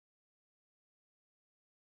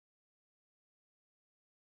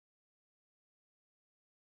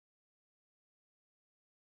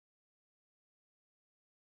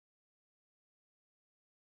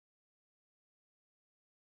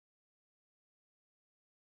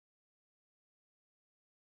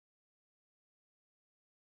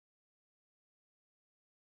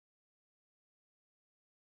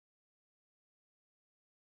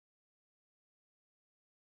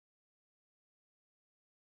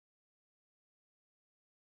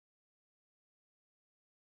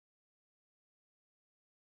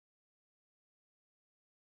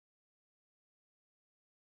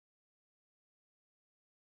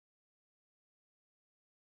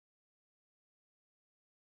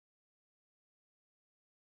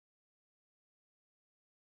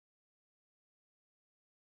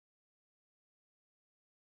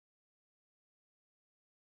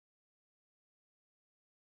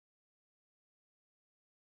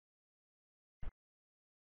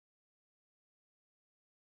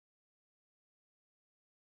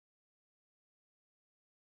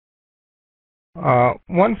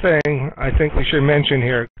 One thing I think we should mention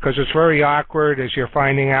here, because it's very awkward as you're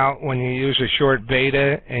finding out when you use a short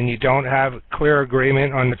beta and you don't have clear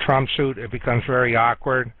agreement on the trump suit, it becomes very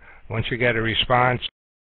awkward once you get a response.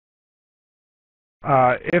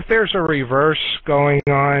 If there's a reverse going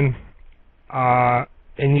on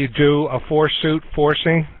and you do a 4-suit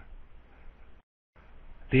forcing,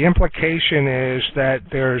 the implication is that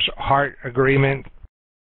there's heart agreement.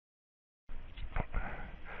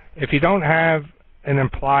 If you don't have an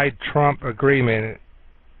implied trump agreement,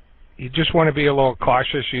 you just want to be a little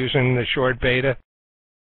cautious using the short beta,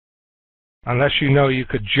 unless you know you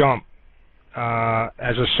could jump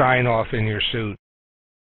as a sign-off in your suit.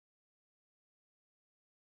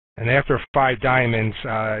 And after 5 diamonds,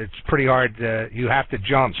 it's pretty hard you have to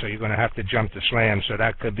jump, so you're going to have to jump to slam, so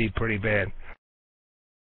that could be pretty bad.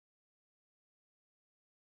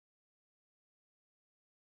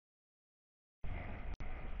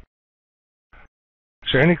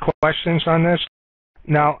 there any questions on this?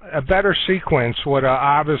 Now, a better sequence would have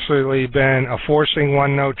obviously been a forcing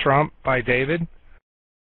one no trump by David,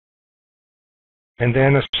 and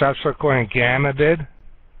then a subsequent gamma bid.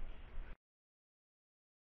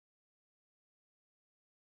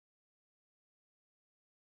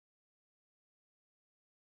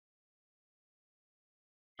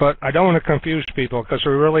 But I don't want to confuse people because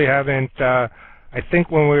we really haven't, I think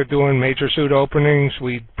when we were doing major suit openings,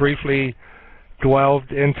 we briefly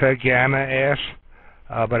delved into gamma ass,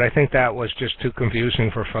 but I think that was just too confusing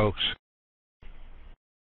for folks.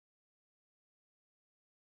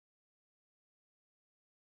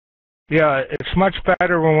 Yeah, it's much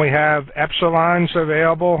better when we have epsilons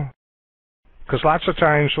available, because lots of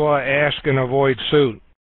times we'll ask and avoid suit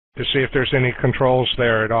to see if there's any controls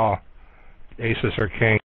there at all, aces or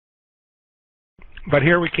king. But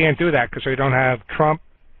here we can't do that because we don't have trump.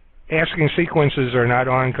 Asking sequences are not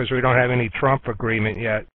on because we don't have any trump agreement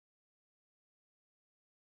yet.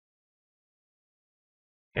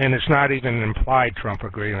 And it's not even an implied trump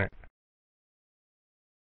agreement.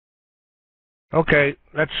 Okay,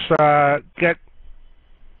 let's get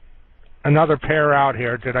another pair out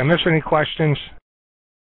here. Did I miss any questions?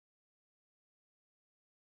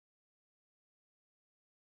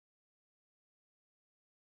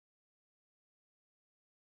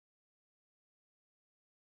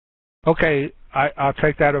 Okay, I'll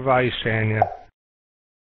take that advice, Tanya.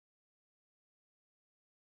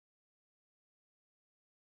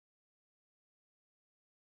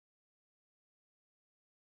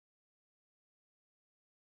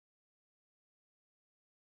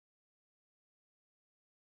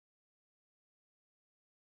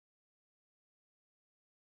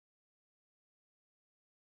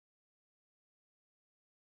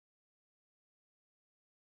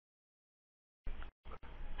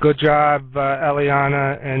 Good job,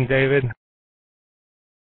 Eliana and David.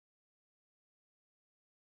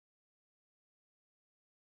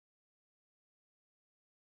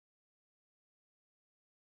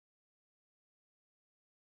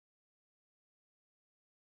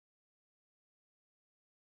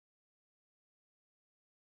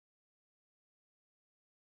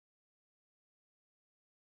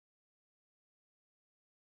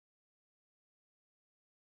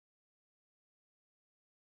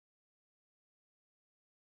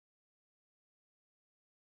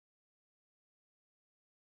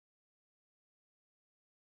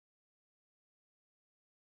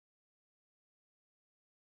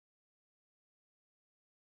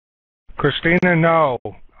 Christina, no.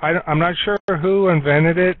 I'm not sure who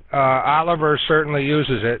invented it. Oliver certainly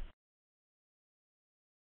uses it.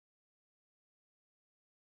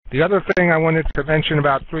 The other thing I wanted to mention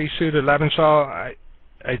about 3-suited Leventhal,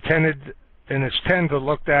 I tended, and it's to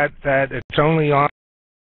look at that it's only on,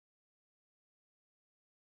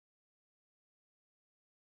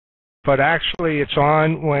 but actually it's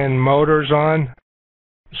on when motor's on.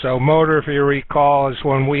 So motor, if you recall, is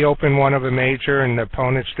when we open one of a major and the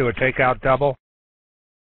opponents do a takeout double.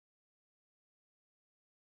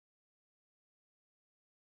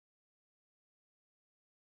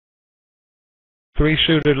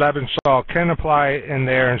 Three-suited Leventhal can apply in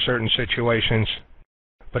there in certain situations,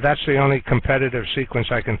 but that's the only competitive sequence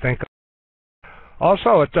I can think of.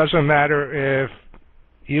 Also, it doesn't matter if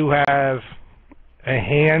you have a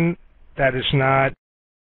hand that is not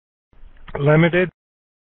limited.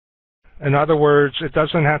 In other words, it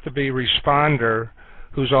doesn't have to be responder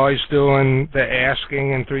who's always doing the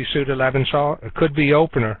asking in 3-suited Leventhal. It could be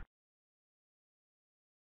opener.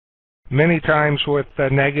 Many times with the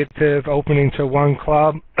negative opening to one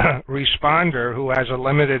club, responder who has a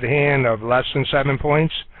limited hand of less than 7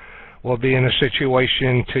 points will be in a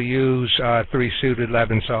situation to use 3-suited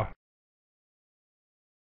Leventhal.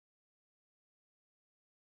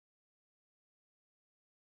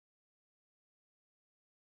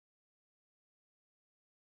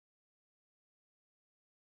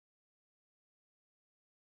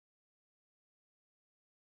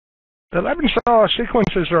 The Leventhal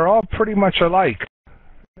sequences are all pretty much alike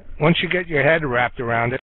once you get your head wrapped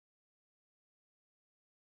around it.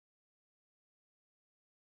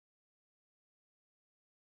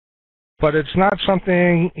 But it's not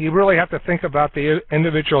something you really have to think about the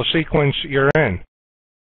individual sequence you're in.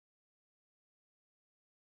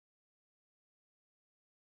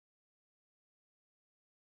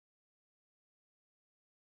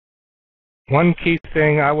 One key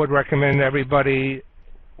thing I would recommend everybody,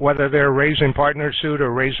 whether they're raising partner suit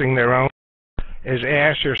or raising their own, is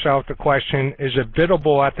ask yourself the question, is it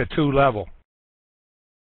biddable at the 2 level?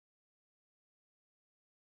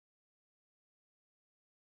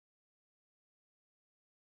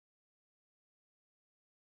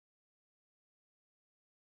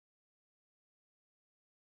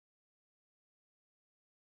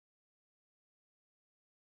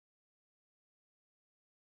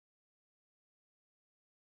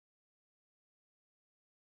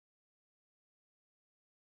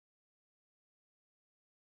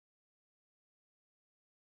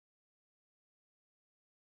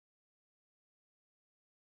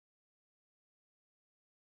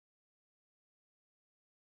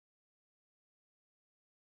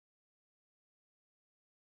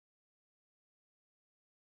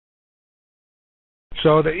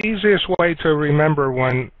 So the easiest way to remember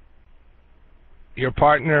when your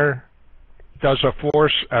partner does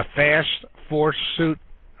a fast force suit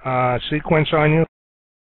sequence on you,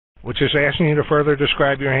 which is asking you to further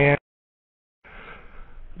describe your hand,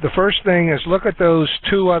 the first thing is look at those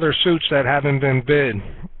two other suits that haven't been bid.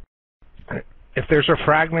 If there's a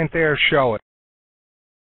fragment there, show it.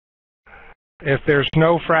 If there's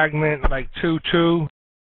no fragment, like 2-2,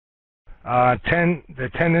 the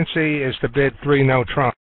tendency is to bid 3 no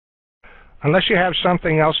trump. Unless you have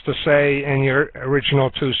something else to say in your original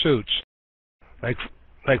 2 suits. Like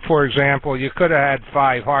for example, you could have had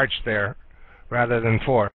 5 hearts there rather than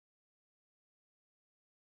 4.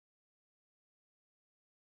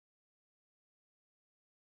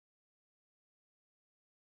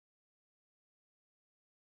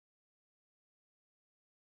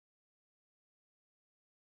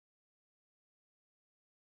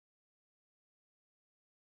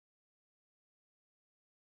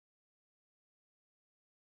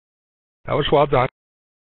 That was well done.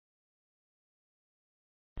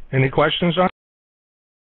 Any questions on it?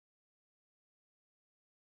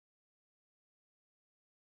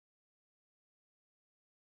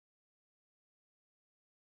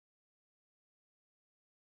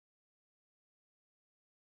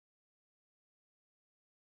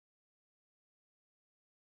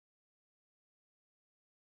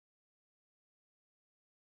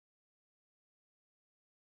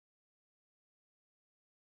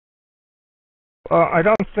 I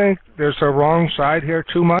don't think there's a wrong side here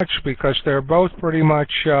too much because they're both pretty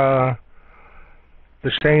much the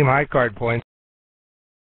same high card point.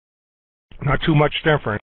 Not too much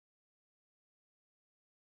different.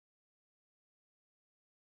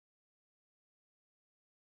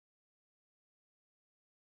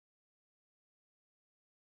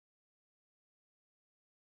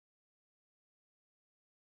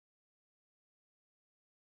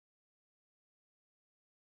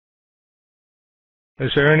 Is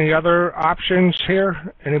there any other options here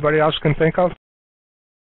anybody else can think of?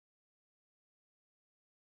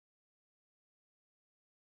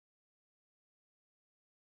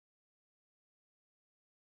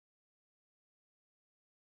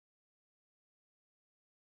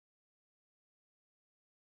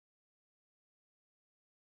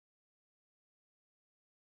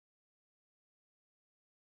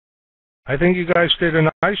 I think you guys did a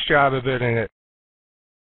nice job of bidding it.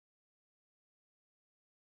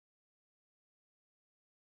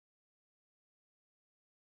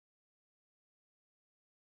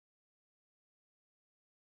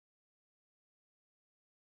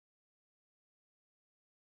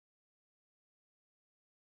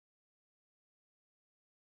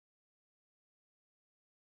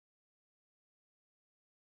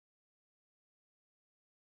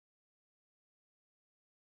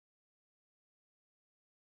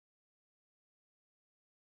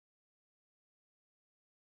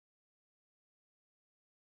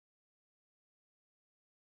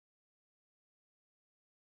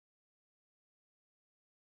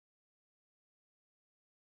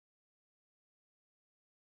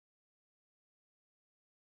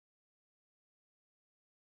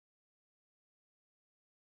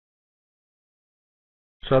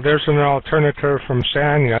 So there's an alternative from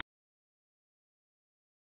Sanya.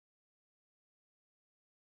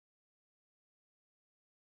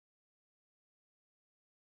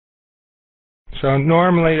 So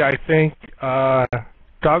normally I think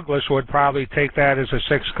Douglas would probably take that as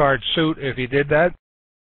a 6-card suit if he did that.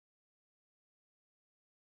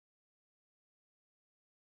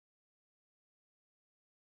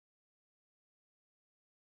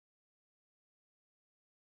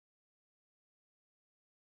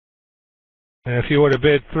 And if you would have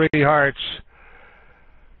bid 3 hearts,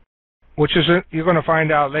 which is you're going to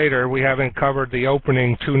find out later, we haven't covered the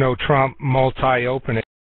opening 2 no trump multi-opening.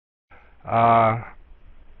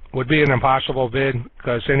 Would be an impossible bid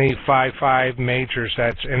because any 5-5 majors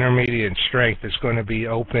that's intermediate strength is going to be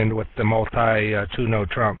opened with the multi 2 no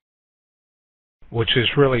trump, which is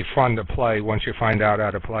really fun to play once you find out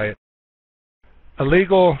how to play it.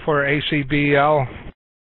 Illegal for ACBL,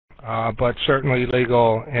 but certainly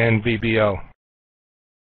legal in VBO.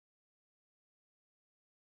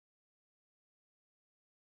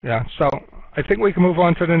 Yeah, so I think we can move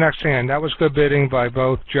on to the next hand. That was good bidding by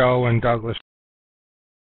both Joe and Douglas.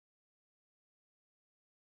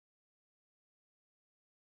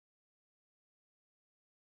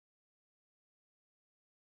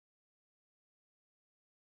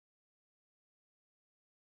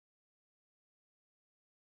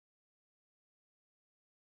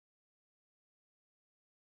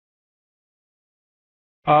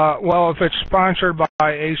 Well, if it's sponsored by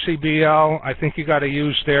ACBL, I think you got to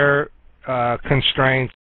use their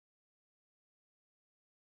constraints.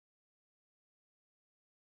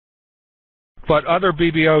 But other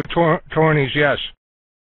BBO tourneys, yes.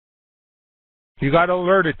 You got to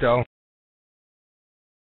alert it, though.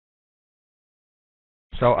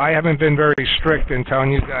 So I haven't been very strict in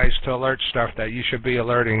telling you guys to alert stuff that you should be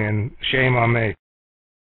alerting, and shame on me.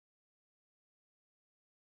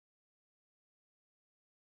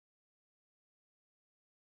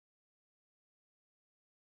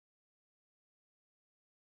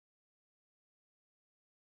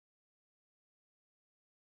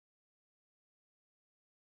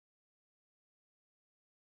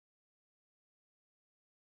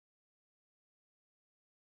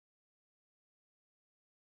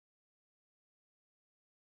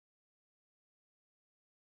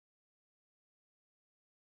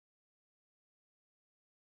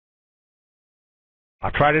 I'll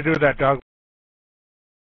try to do that, Doug.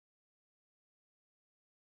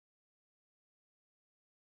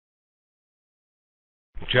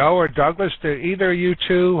 Joe or Douglas, do either of you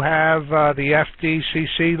two have the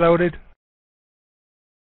FDCC loaded?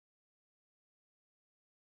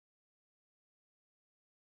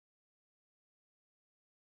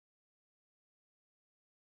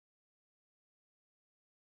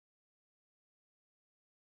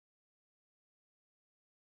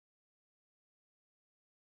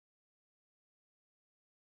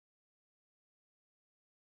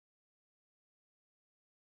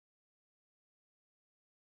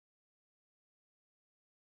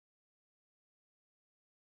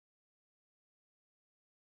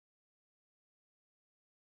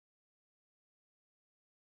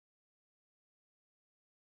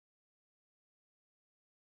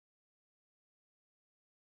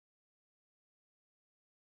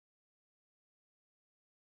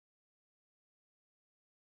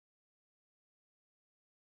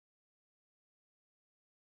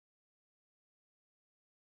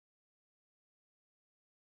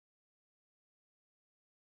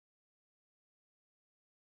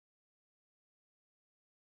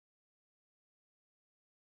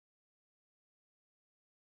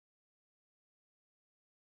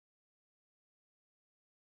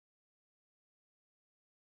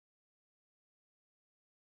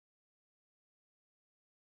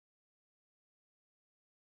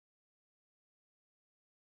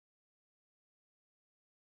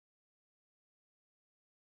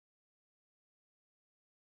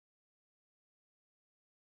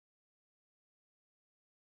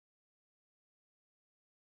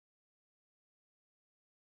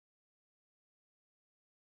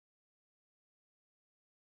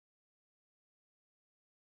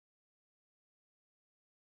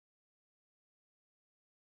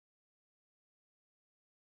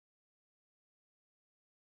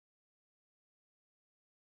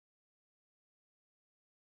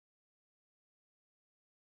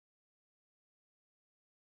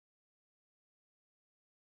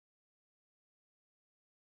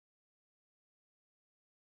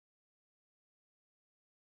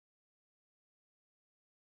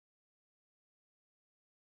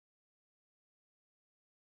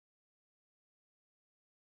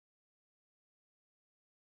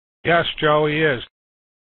 Yes, Joe, he is.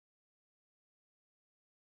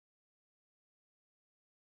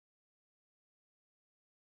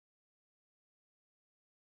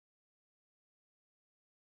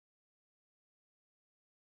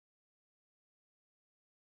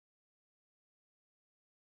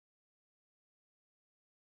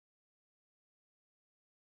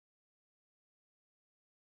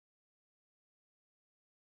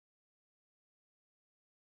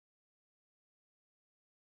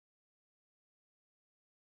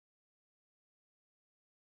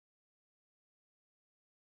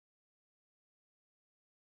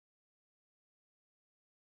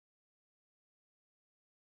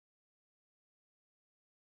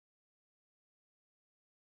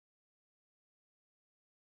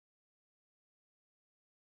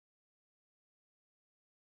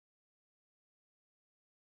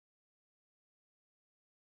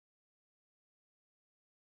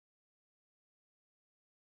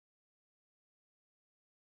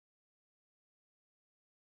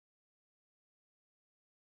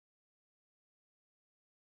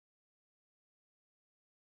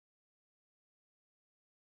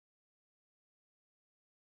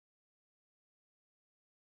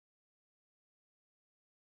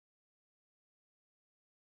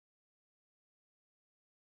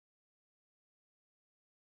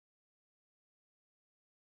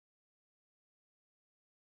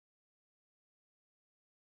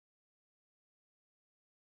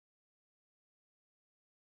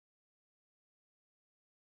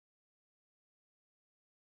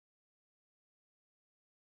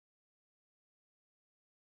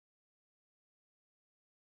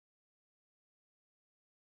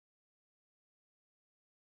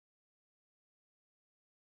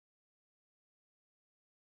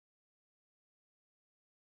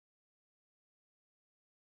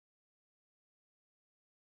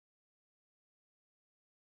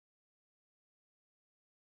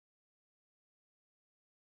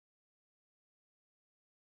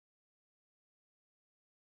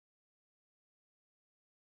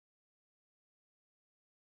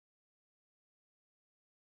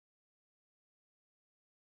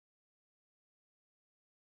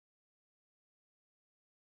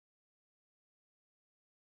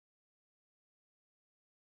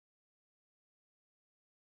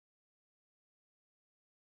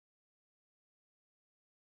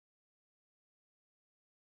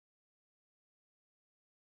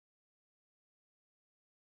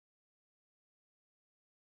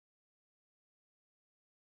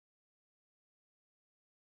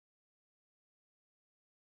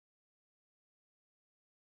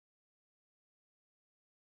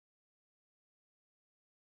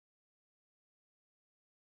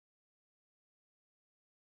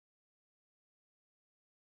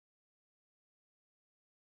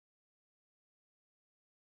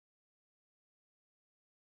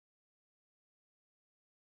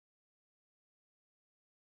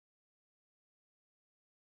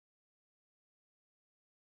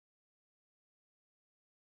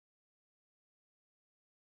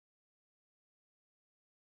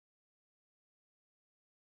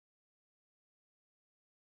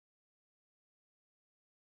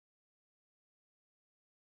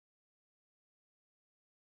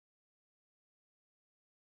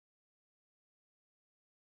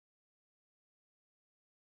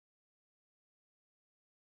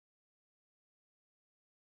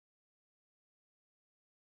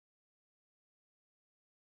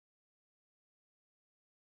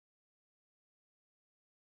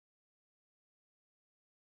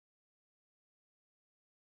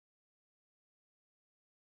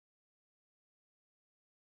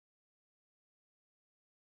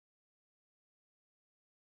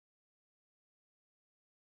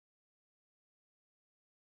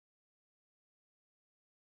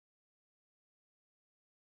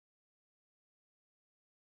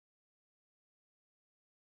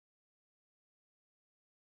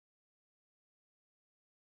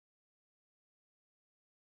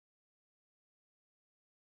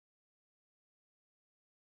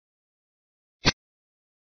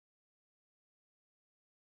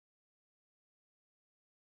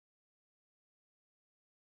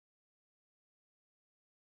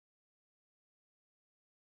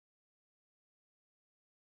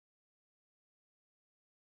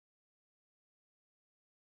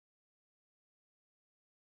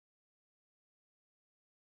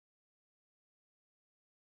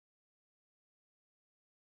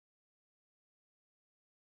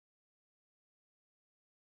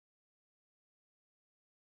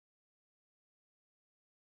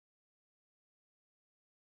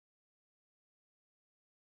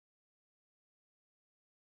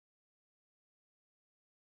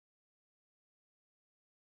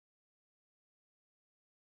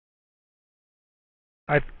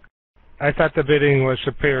 I I thought the bidding was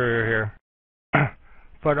superior here.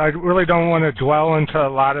 But I really don't want to dwell into a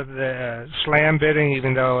lot of the slam bidding,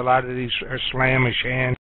 even though a lot of these are slamish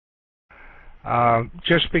hands.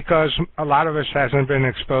 Just because a lot of us hasn't been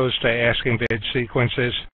exposed to asking bid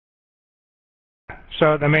sequences.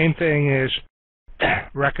 So the main thing is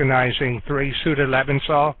recognizing 3 suited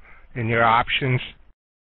Lebensaal in your options.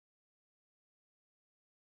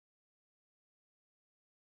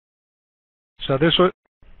 So this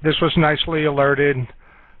was nicely alerted.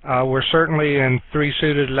 We're certainly in 3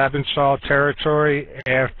 suited Lebensaal territory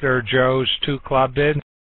after Joe's 2 club bid.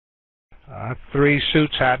 3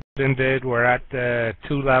 suits have been bid. We're at the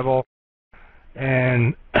 2 level,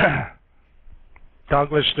 and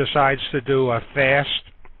Douglas decides to do a fast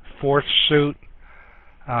 4th suit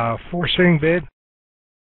forcing bid,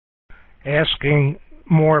 asking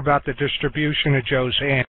more about the distribution of Joe's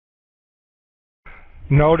hand.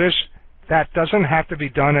 Notice that doesn't have to be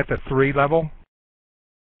done at the 3 level.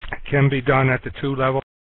 It can be done at the 2 level.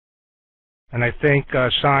 And I think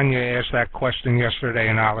Sonia asked that question yesterday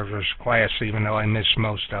in Oliver's class, even though I missed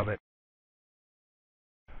most of it.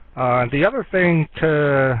 The other thing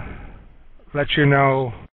to let you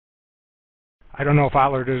know, I don't know if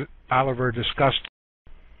Oliver discussed,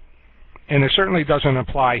 and it certainly doesn't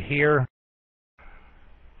apply here,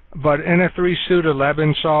 but in a 3 suited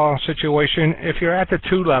Lebensaal situation, if you're at the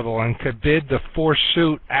 2 level and could bid the 4th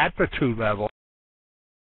suit at the 2 level,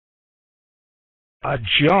 a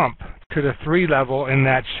jump to the 3 level in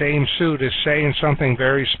that same suit is saying something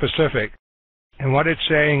very specific. And what it's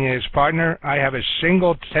saying is, partner, I have a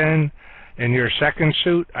single 10 in your 2nd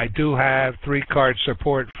suit. I do have 3 card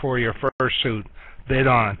support for your 1st suit. Bid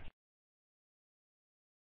on.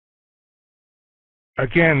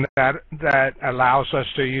 Again, that allows us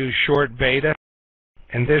to use short beta.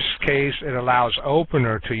 In this case, it allows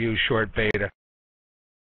opener to use short beta.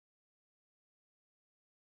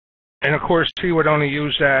 And of course, he would only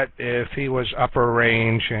use that if he was upper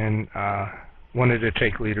range and wanted to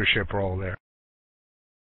take leadership role there.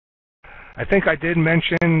 I think I did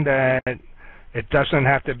mention that it doesn't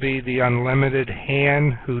have to be the unlimited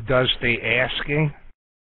hand who does the asking.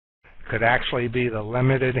 It could actually be the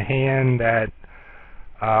limited hand that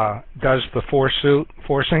does the 4 suit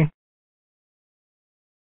forcing.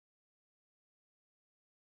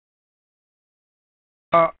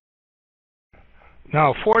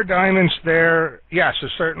 Now, 4 diamonds there, yes, is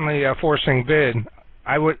certainly a forcing bid.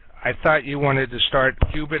 I thought you wanted to start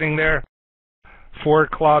Q bidding there. 4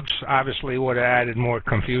 clubs obviously would have added more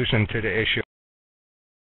confusion to the issue.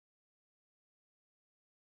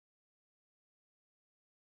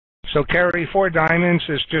 So carry 4 diamonds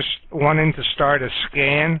is just wanting to start a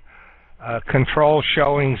scan, control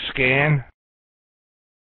showing scan.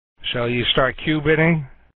 So you start Q bidding.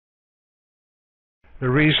 The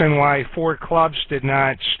reason why 4 clubs did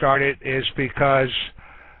not start it is because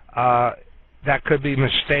that could be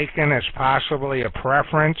mistaken as possibly a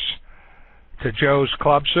preference to Joe's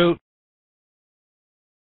club suit.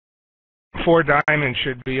 4 diamonds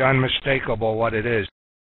should be unmistakable what it is.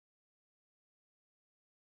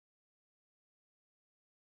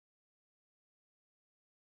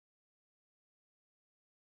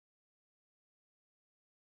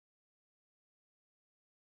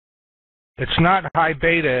 It's not high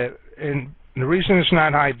beta, and the reason it's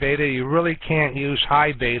not high beta, you really can't use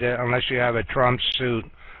high beta unless you have a trump suit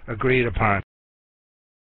agreed upon.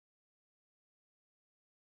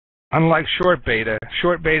 Unlike short beta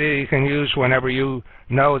you can use whenever you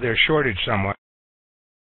know there's shortage somewhere.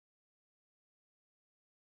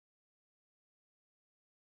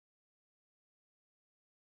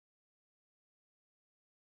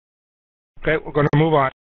 Okay, we're going to move on.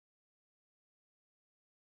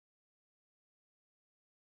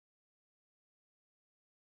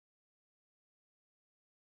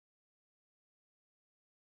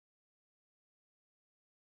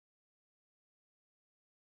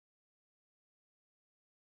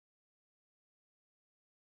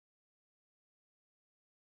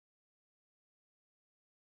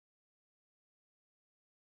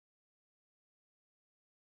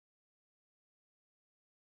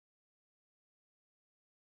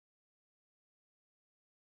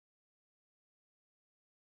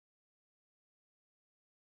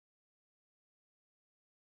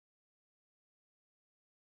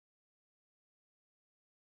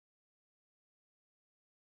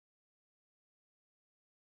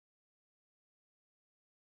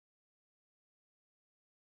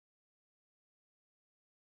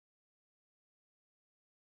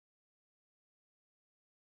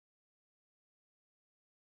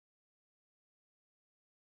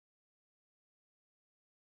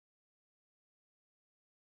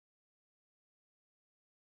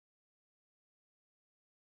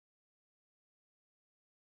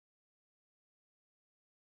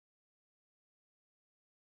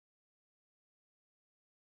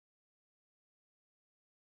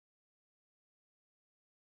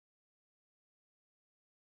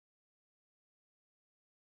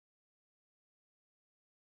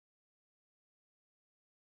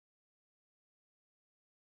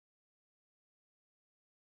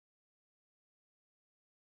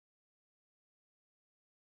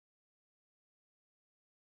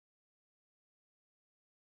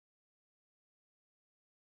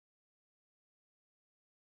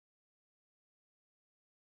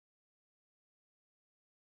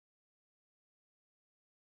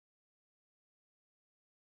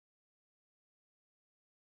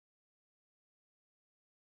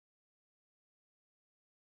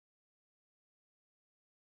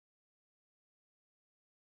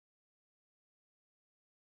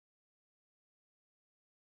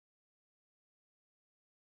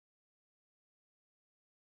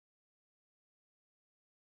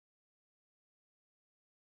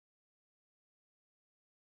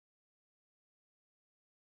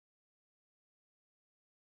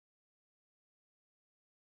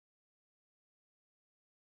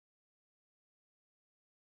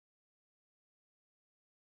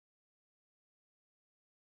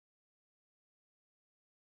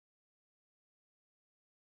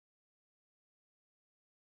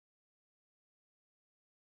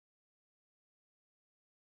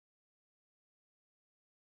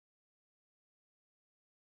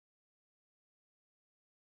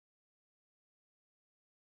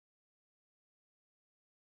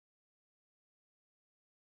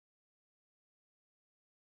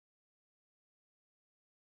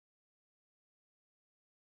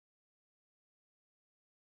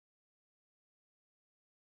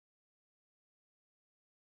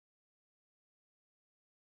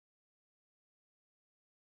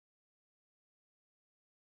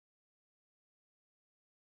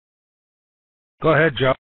 Go ahead,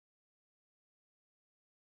 Joe.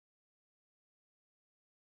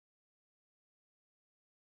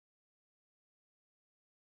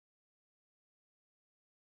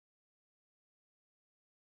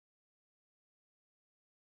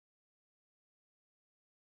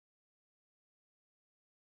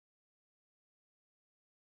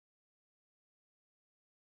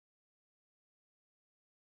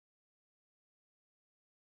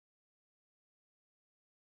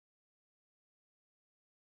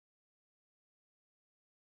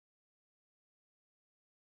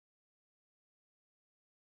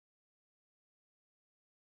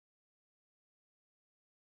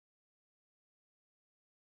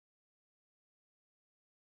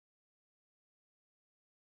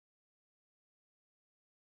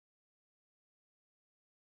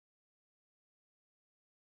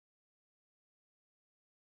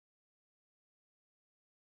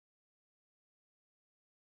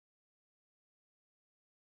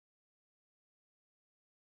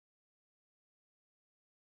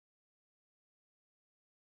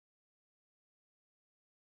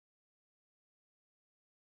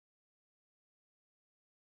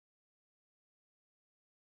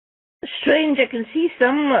 Strange, I can see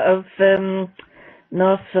some of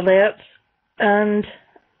North's alerts and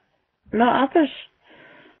not others.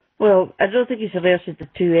 Well, I don't think he's alerted the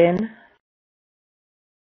 2N.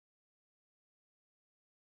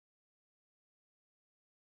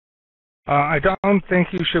 I don't think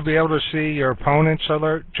you should be able to see your opponent's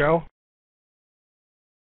alert, Joe.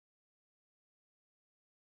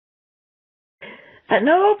 I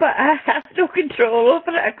know, but I have no control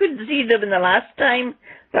over it. I couldn't see them in the last time,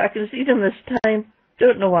 but I can see them this time.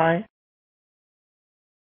 Don't know why.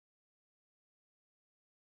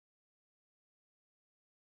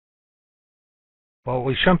 Well,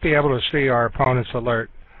 we shouldn't be able to see our opponent's alert.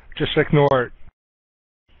 Just ignore it.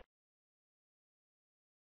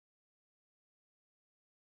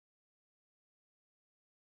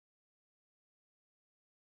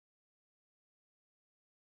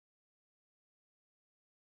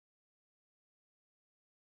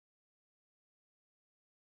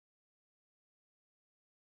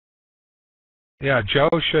 Yeah, Joe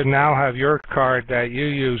should now have your card that you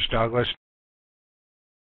used, Douglas.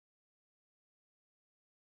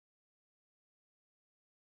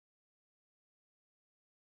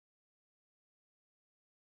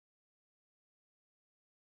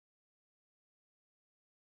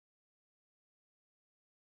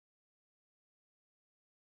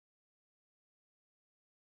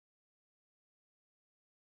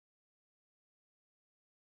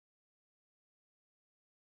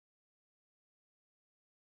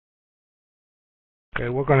 Okay,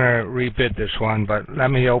 we're going to rebid this one, but let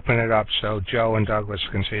me open it up so Joe and Douglas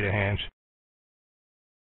can see the hands.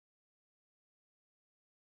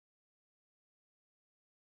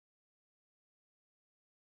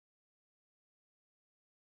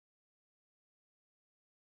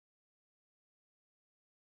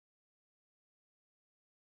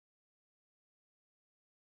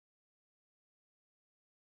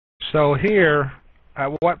 So here, at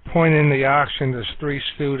what point in the auction does 3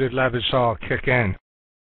 suited Leventhal kick in?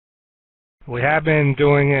 We have been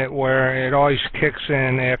doing it where it always kicks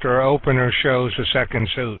in after an opener shows a second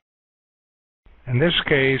suit. In this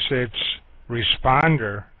case, it's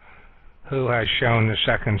responder who has shown the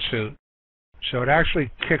second suit. So it actually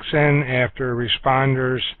kicks in after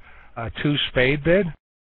responder's 2 spade bid.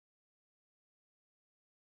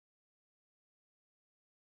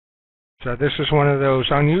 So this is one of those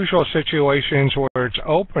unusual situations where it's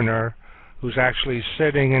opener who's actually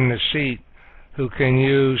sitting in the seat who can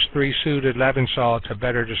use 3 suited Leventhal to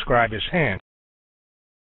better describe his hand.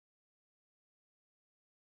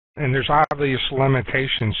 And there's obvious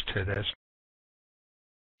limitations to this.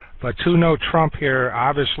 But 2-no trump here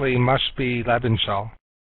obviously must be Leventhal,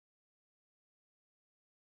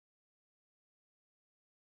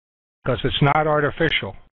 because it's not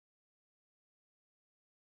artificial.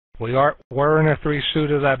 We're in a 3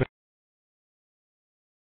 suited Leventhal.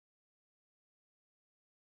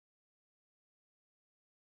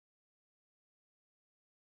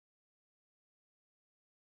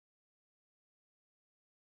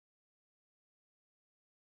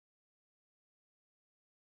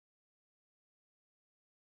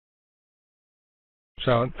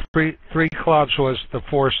 So three clubs was the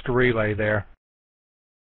forced relay there.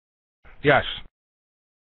 Yes.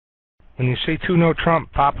 When you see 2-no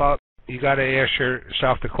trump pop up, you got to ask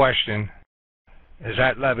yourself the question, is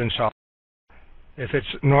that Leventhal? If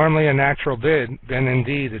it's normally a natural bid, then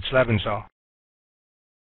indeed it's Leventhal.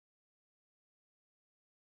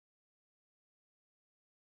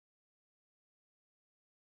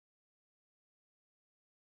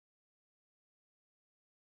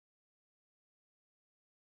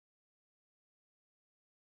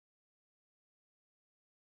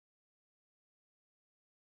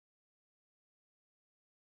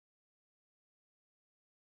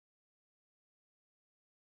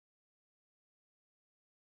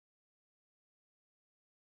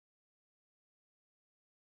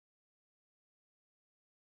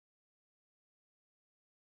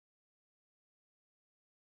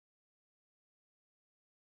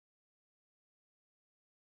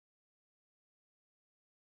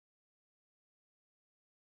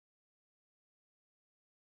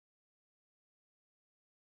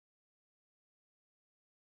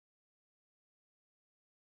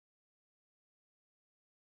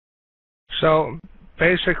 So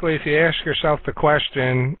basically, if you ask yourself the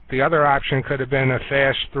question, the other option could have been a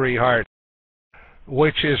fast 3 heart.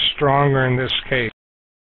 Which is stronger in this case?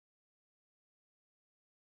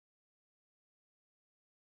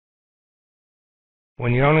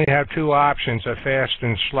 When you only have 2 options, a fast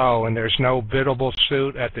and slow, and there's no biddable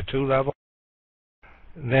suit at the 2 level,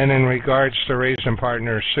 then in regards to racing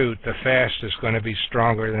partner suit, the fast is going to be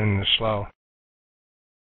stronger than the slow.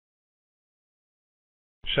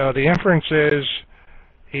 So the inference is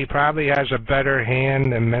he probably has a better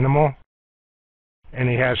hand than minimal, and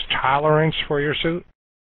he has tolerance for your suit.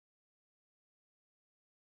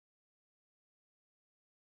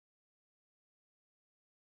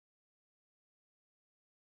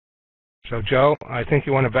 So Joe, I think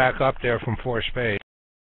you want to back up there from 4 spades.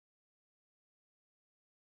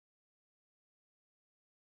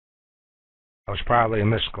 That was probably a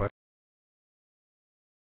misclick.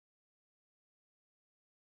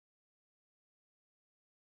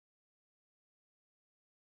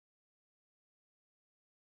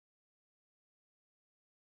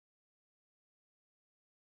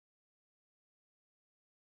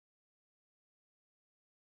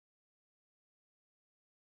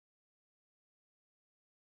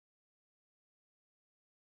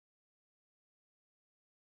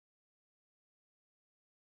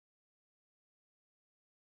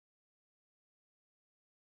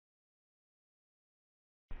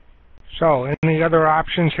 So, any other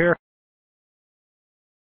options here?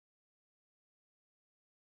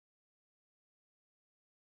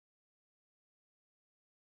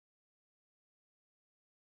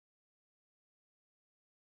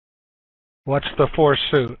 What's the 4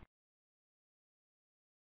 suit?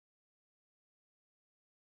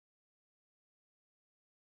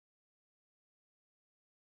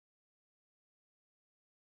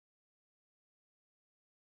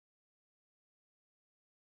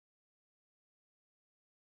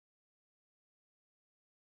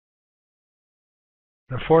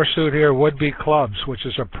 The 4 suit here would be clubs, which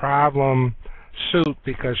is a problem suit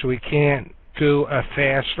because we can't do a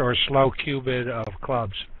fast or slow Q bid of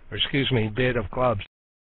clubs, or excuse me, bid of clubs.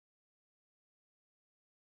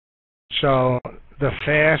 So the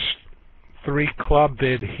fast 3 club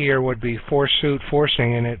bid here would be 4 suit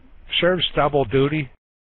forcing, and it serves double duty.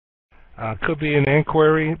 Could be an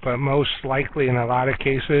inquiry, but most likely in a lot of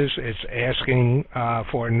cases it's asking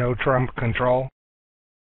for no trump control.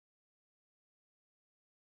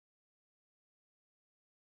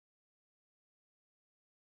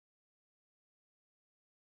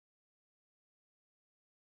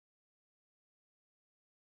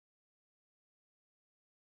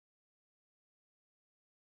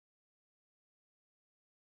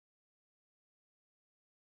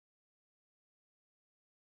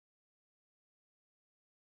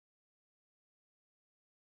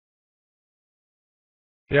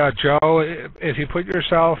 Yeah, Joe, if you put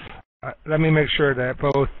yourself, let me make sure that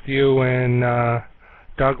both you and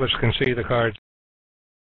Douglas can see the cards.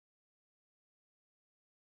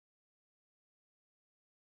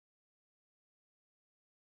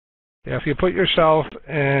 Yeah, if you put yourself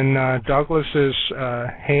in Douglas's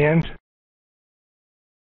hand,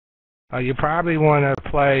 you probably want to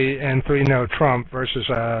play in 3 no trump versus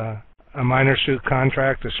a minor suit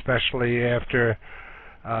contract, especially after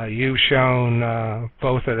you've shown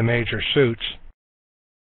both of the major suits.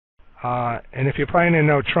 And if you're playing in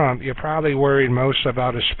no trump, you're probably worried most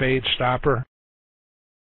about a spade stopper.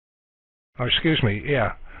 Oh, excuse me,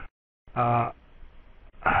 yeah.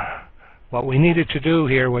 What we needed to do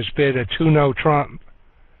here was bid a 2 no trump.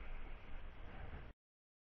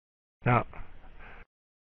 Now,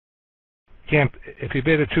 if you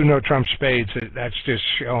bid a 2 no trump spades, that's just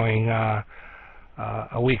showing a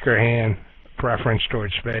weaker hand preference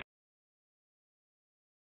towards spades.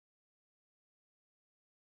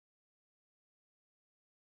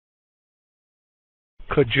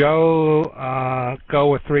 Could Joe go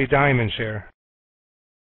with 3 diamonds here?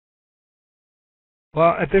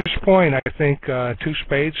 Well, at this point, I think 2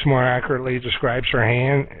 spades more accurately describes her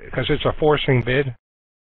hand because it's a forcing bid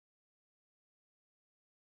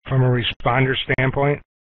from a responder standpoint.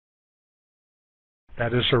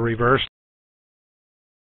 That is a reverse.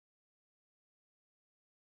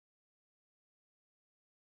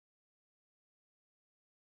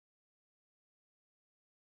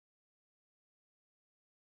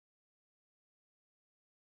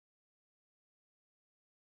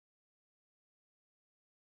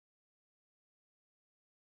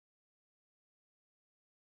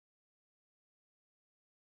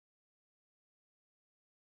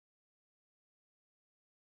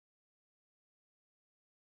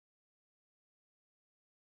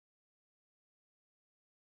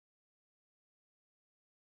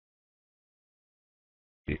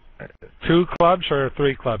 2 clubs or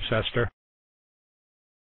 3 clubs, Esther?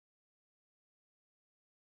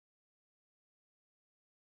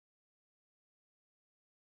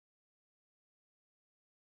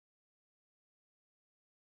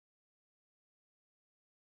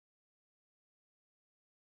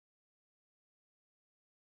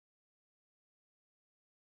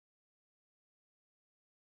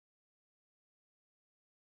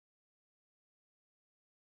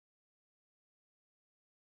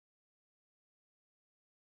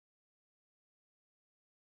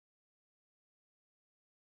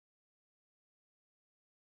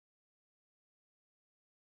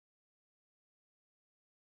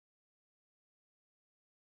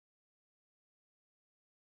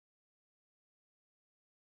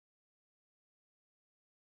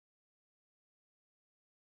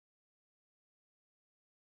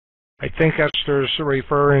 I think Esther's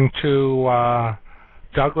referring to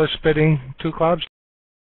Douglas bidding 2 clubs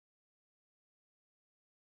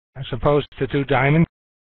as opposed to 2 diamonds.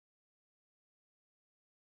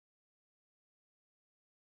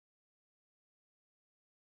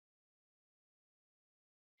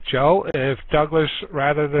 Joe, if Douglas,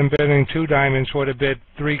 rather than bidding 2 diamonds, would have bid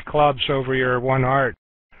 3 clubs over your 1 heart,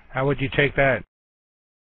 how would you take that?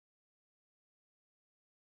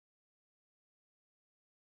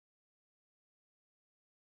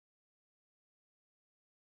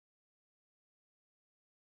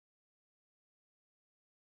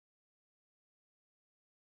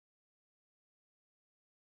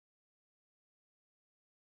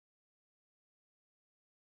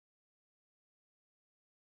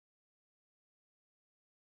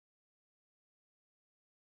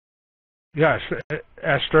 Yes,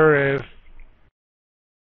 Esther,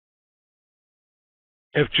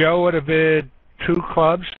 if Joe would have bid 2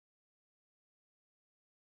 clubs,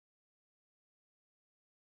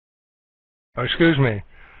 or excuse me,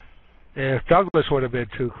 if Douglas would have bid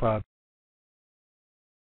 2 clubs,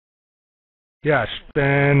 yes,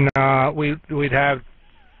 then we'd have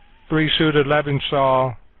 3 suited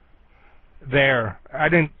Lebensaw there.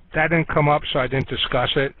 That didn't come up, so I didn't discuss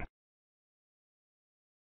it.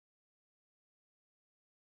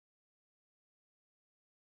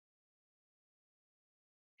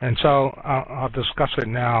 And so I'll discuss it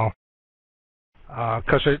now,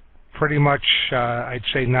 because it pretty much, I'd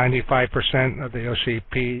say 95% of the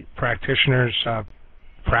OCP practitioners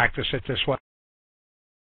practice it this way.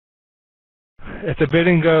 If the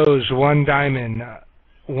bidding goes 1 diamond,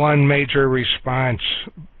 1 major response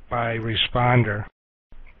by responder.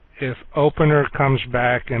 If opener comes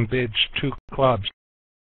back and bids 2 clubs,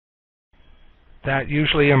 that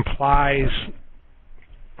usually implies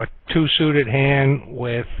a 2-suited hand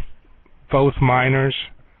with both minors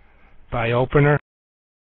by opener.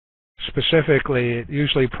 Specifically, it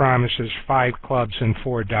usually promises 5 clubs and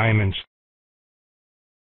 4 diamonds.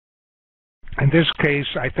 In this case,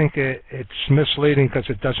 I think it's misleading because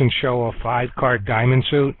it doesn't show a 5-card diamond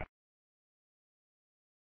suit.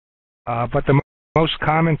 But the most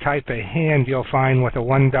common type of hand you'll find with a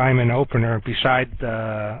 1 diamond opener, beside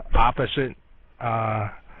the opposite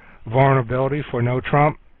vulnerability for no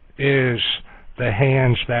trump, is the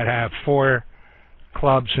hands that have 5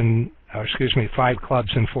 clubs and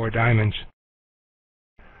 4 diamonds.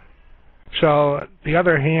 So the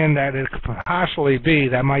other hand that it could possibly be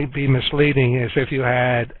that might be misleading is if you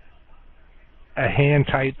had a hand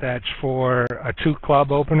type that's for a 2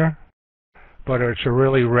 club opener, but it's a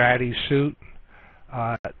really ratty suit.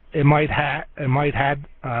 It might hide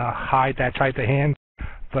that type of hand.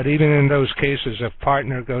 But even in those cases, if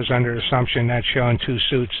partner goes under assumption that's showing 2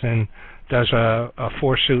 suits and does a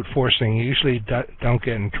 4-suit forcing, you usually don't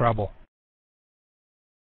get in trouble.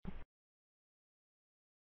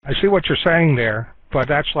 I see what you're saying there, but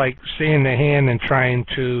that's like seeing the hand and trying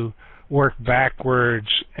to work backwards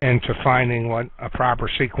into finding what a proper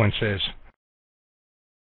sequence is.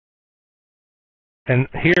 And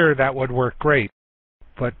here that would work great.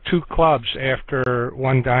 But 2 clubs after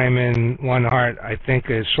 1 diamond, 1 heart, I think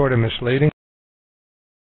is sort of misleading.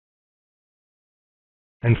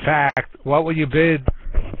 In fact, what would you bid,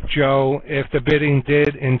 Joe, if the bidding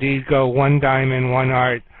did indeed go 1 diamond, 1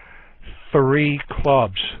 heart, 3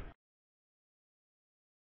 clubs?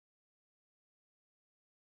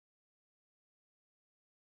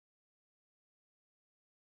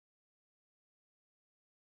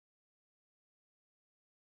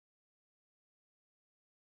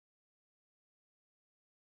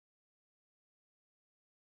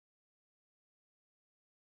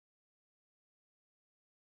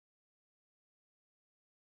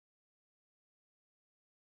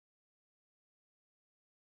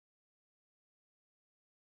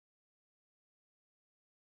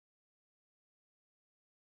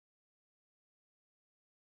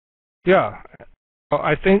 Yeah. Well,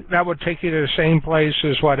 I think that would take you to the same place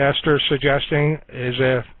as what Esther's suggesting, is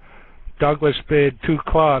if Douglas bid 2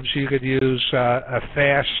 clubs, you could use a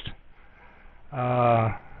fast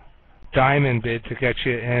diamond bid to get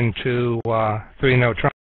you into 3-no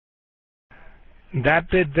trump. That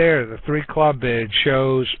bid there, the 3-club bid,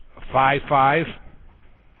 shows 5-5,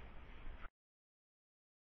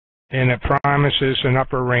 and it promises an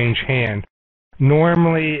upper range hand.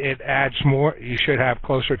 Normally, it adds more. You should have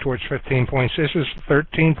closer towards 15 points. This is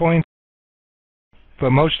 13 points, but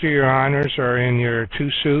most of your honors are in your 2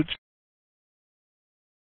 suits.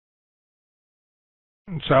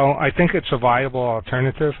 So I think it's a viable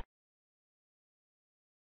alternative.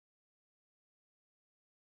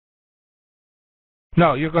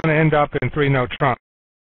 No, you're going to end up in 3-no trump.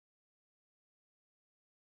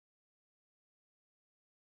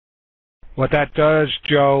 What that does,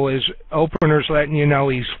 Joe, is opener's letting you know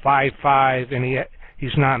he's 5-5 and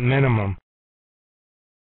he's not minimum.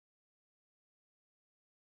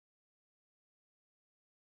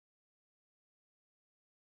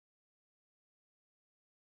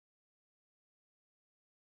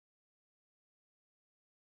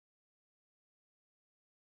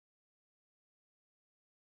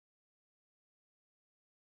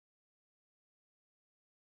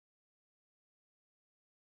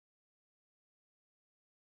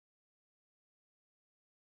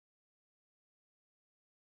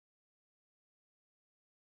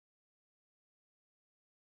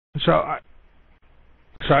 So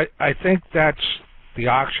I think that's the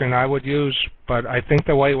auction I would use, but I think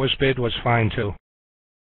the way it was bid was fine too.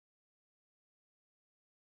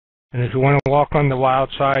 And if you want to walk on the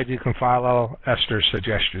wild side, you can follow Esther's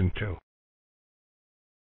suggestion too.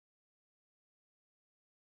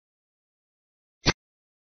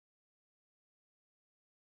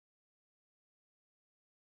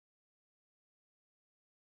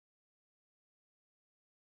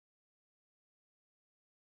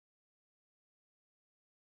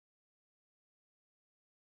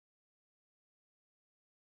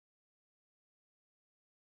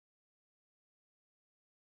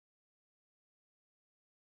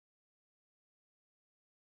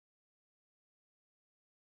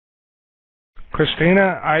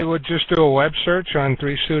 Christina, I would just do a web search on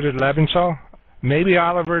 3 Suited Leb. Maybe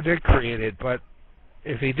Oliver did create it, but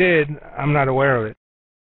if he did, I'm not aware of it.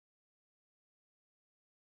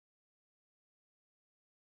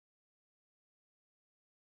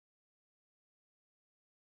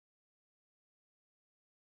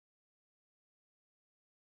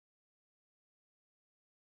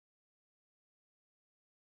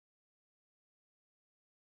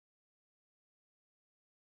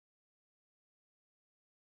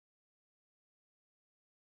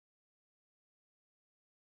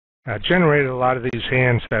 Generated a lot of these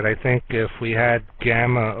hands that I think if we had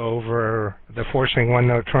gamma over the forcing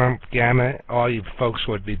 1-no trump gamma, all you folks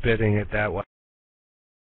would be bidding it that way.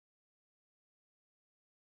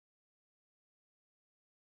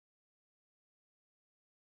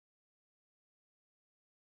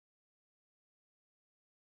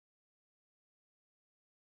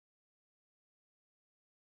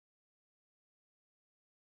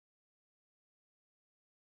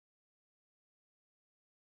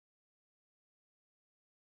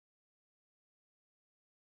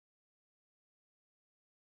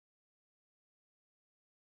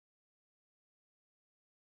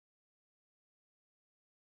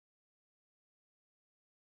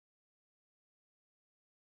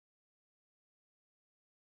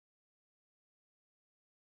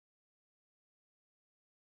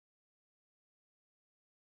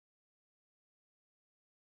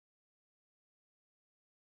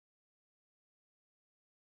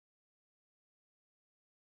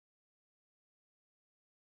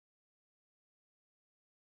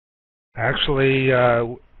 Actually,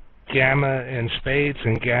 gamma and spades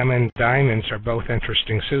and gamma and diamonds are both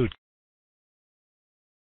interesting suits.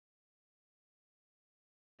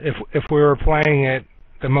 If we were playing it,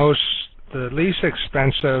 the least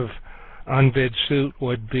expensive unbid suit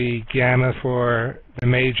would be gamma for the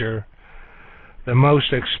major. The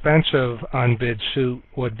most expensive unbid suit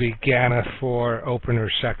would be gamma for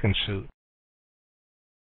opener's second suit.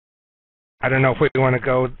 I don't know if we want to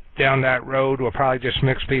go down that road. We'll probably just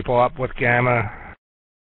mix people up with gamma.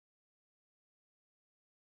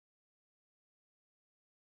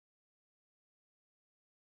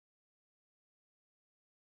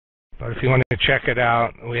 But if you want to check it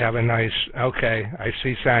out, we have a nice, okay, I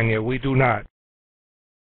see Sanya. We do not.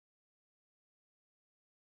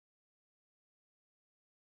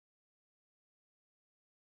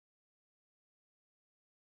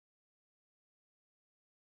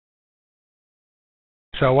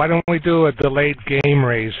 So why don't we do a delayed game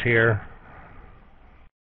raise here,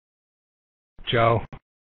 Joe?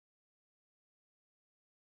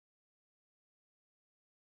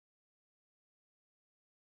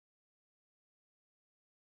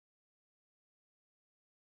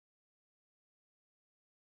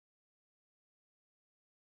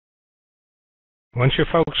 Once you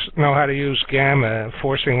folks know how to use gamma,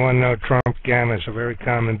 forcing one no trump gamma is a very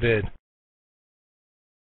common bid.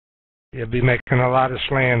 You'll be making a lot of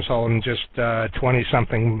slams holding just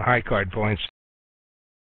 20-something high card points.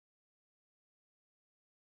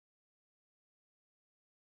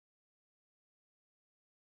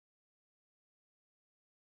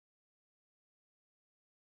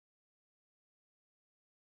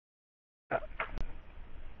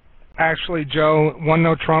 Actually, Joe, one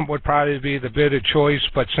no trump would probably be the bid of choice,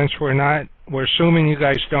 but since we're assuming you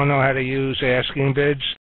guys don't know how to use asking bids,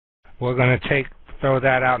 we're going to throw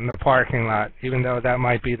that out in the parking lot, even though that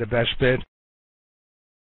might be the best bid.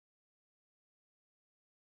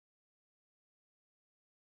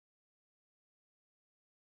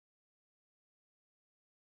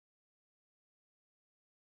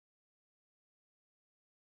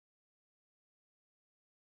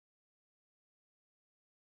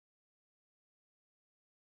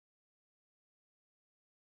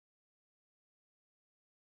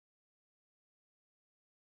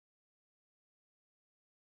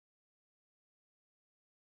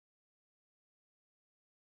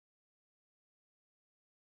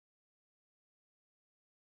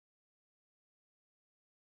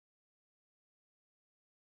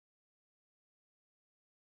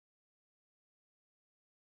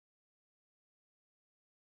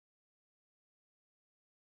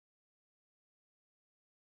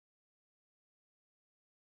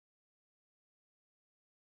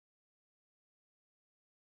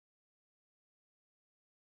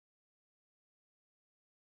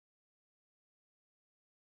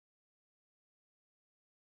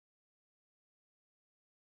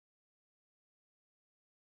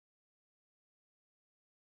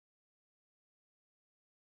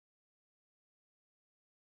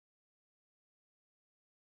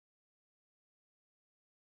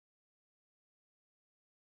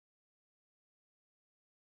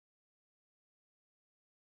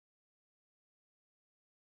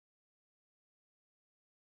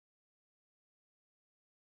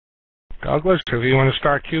 Douglas, if you want to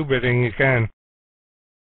start cue bidding, you can.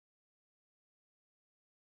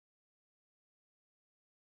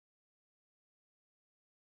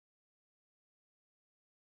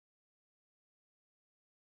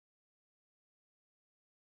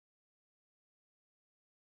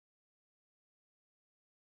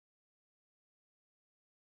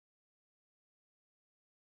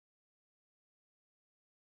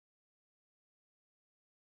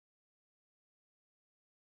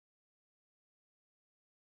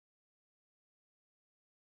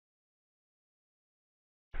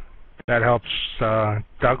 That helps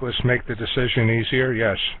Douglas make the decision easier?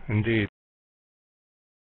 Yes, indeed.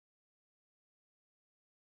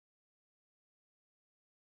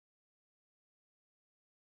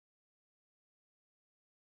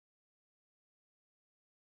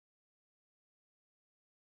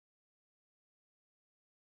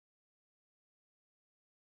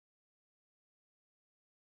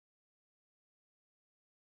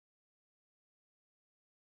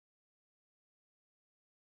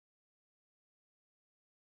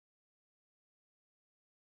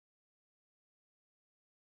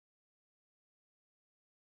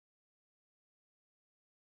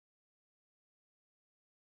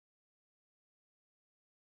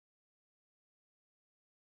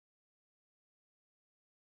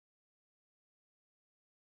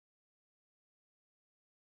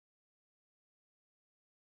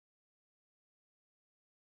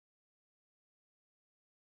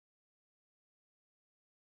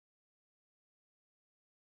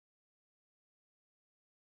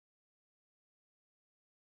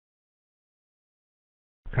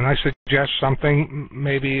 Can I suggest something,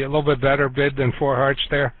 maybe a little bit better bid than four hearts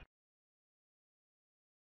there?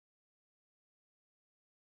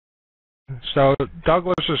 So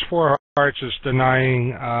Douglas's four hearts is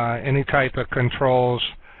denying any type of controls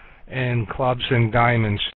in clubs and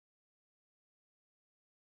diamonds.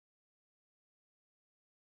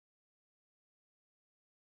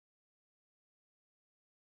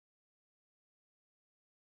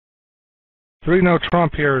 Three no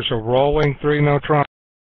trump here is a rolling three no trump.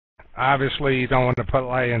 Obviously, you don't want to put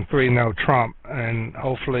in three no trump, and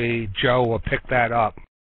hopefully Joe will pick that up.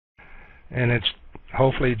 And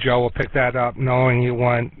hopefully Joe will pick that up knowing you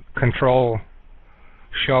want control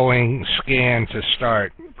showing scan to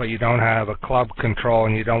start, but you don't have a club control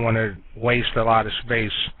and you don't want to waste a lot of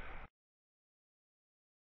space.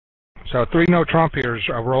 So 3-note trump here is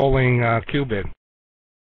a rolling cubit.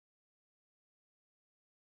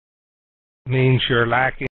 Means you're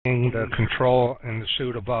lacking the control in the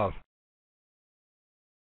suit above.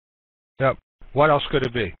 Yep. What else could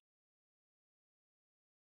it be?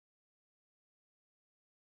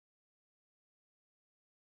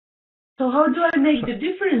 So how do I make the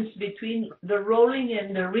difference between the rolling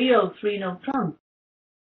and the real 3-note trump?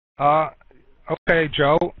 Okay,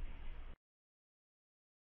 Joe.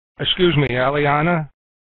 Excuse me, Eliana.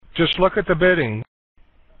 Just look at the bidding.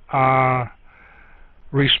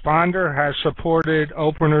 Responder has supported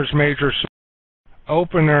opener's major suit.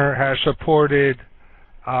 Opener has supported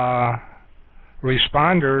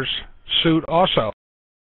responder's suit also.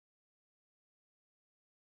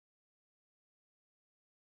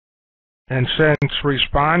 And since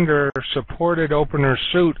responder supported opener's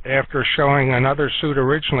suit after showing another suit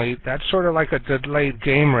originally, that's sort of like a delayed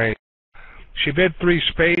game rate. She bid 3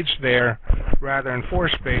 spades there rather than 4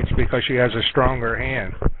 spades because she has a stronger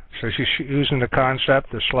hand. So she's using the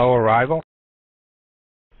concept of slow arrival.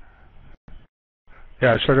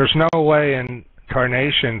 Yeah, so there's no way in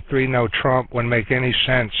Tarnation 3-note trump would make any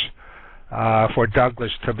sense for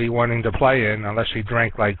Douglas to be wanting to play in unless he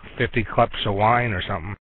drank like 50 cups of wine or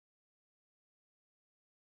something.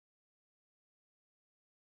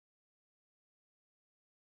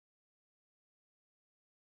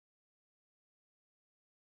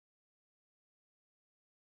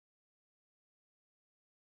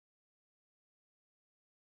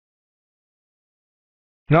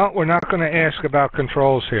 No, we're not going to ask about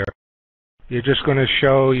controls here. You're just going to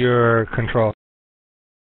show your control.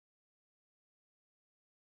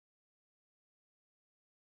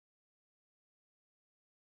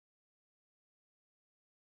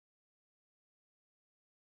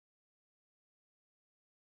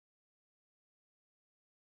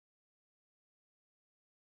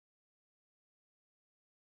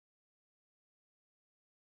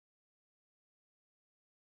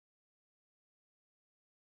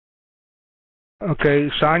 Okay,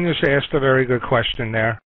 Sonia's asked a very good question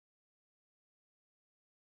there.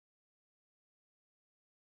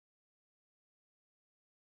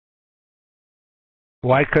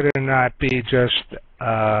 Why could it not be just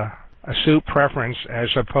a suit preference as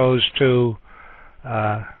opposed to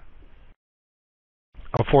a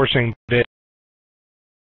forcing bid?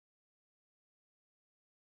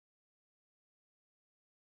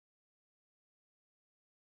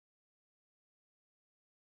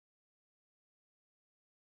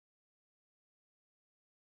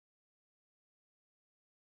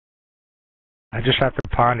 I just have to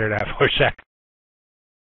ponder that for a sec.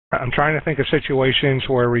 I'm trying to think of situations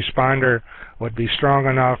where a responder would be strong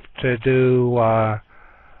enough to do a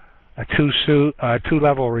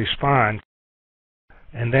two-level response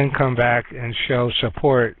and then come back and show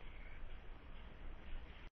support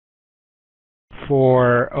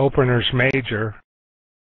for opener's major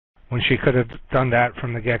when she could have done that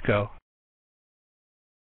from the get-go.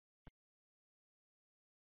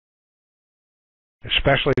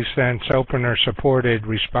 Especially since opener supported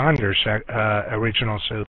responder's original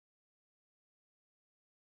suit.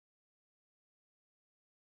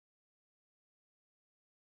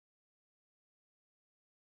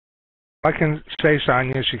 I can say,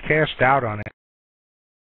 Sonia, she cast doubt on it.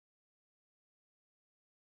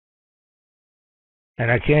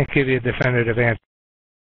 And I can't give you a definitive answer.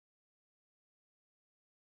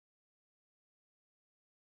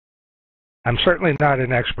 I'm certainly not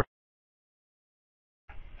an expert.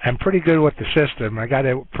 I'm pretty good with the system. I got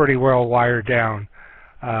it pretty well wired down.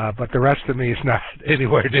 But the rest of me is not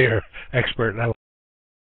anywhere near expert level.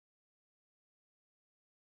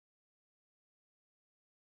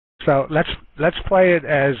 So let's play it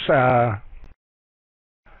as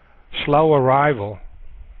slow arrival.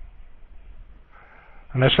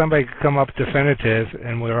 Unless somebody could come up definitive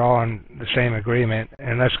and we're all on the same agreement,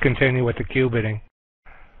 and let's continue with the cubiting.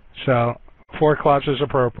 So 4 clubs is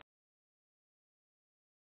appropriate.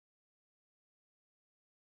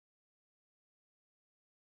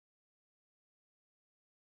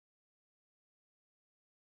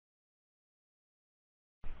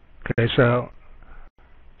 Okay, so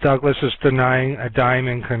Douglas is denying a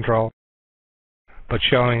diamond control, but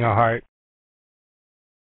showing a heart.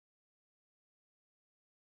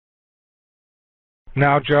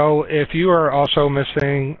 Now, Joe, if you are also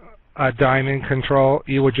missing a diamond control,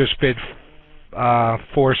 you would just bid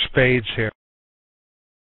 4 spades here.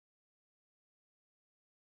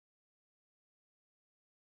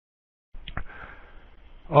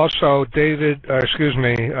 Also,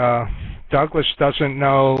 Douglas doesn't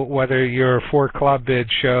know whether your 4-club bid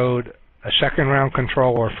showed a second round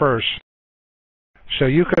control or first. So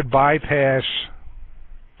you could bypass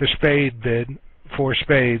the spade bid, 4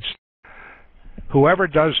 spades. Whoever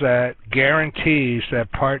does that guarantees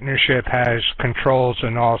that partnership has controls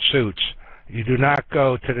in all suits. You do not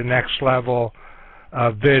go to the next level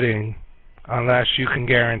of bidding unless you can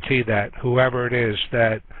guarantee that, whoever it is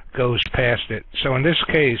that goes past it. So in this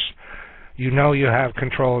case, you know you have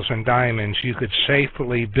controls in diamonds. You could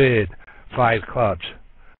safely bid 5 clubs.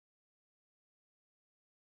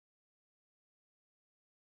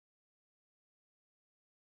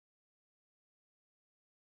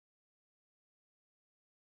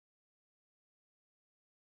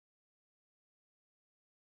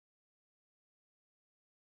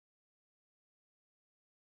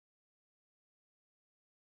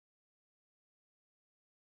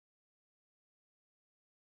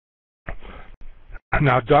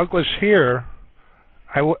 Now, Douglas here,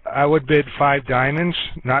 I would bid 5 diamonds,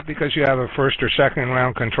 not because you have a first or second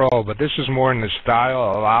round control, but this is more in the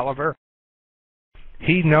style of Oliver.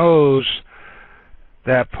 He knows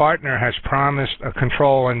that partner has promised a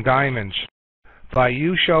control in diamonds. By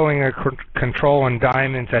you showing a control in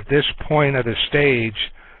diamonds at this point of the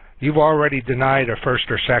stage, you've already denied a first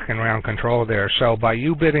or second round control there. So by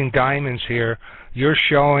you bidding diamonds here, you're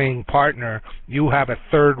showing partner you have a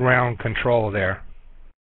 3rd round control there.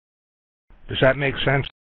 Does that make sense?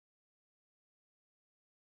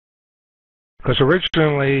 Because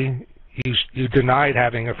originally you denied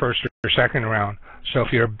having a first or second round. So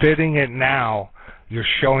if you're bidding it now, you're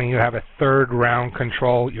showing you have a 3rd round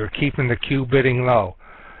control. You're keeping the cue bidding low.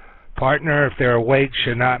 Partner, if they're awake,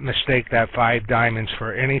 should not mistake that 5 diamonds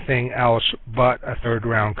for anything else but a 3rd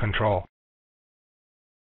round control.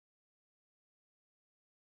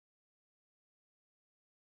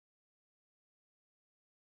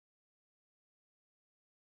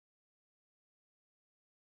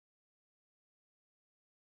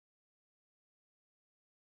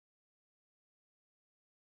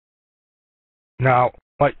 Now,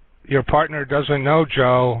 what your partner doesn't know,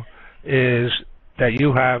 Joe, is that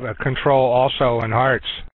you have a control also in hearts.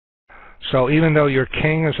 So even though your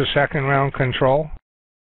king is a 2nd round control,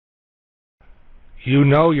 you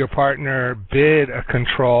know your partner bid a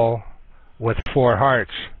control with 4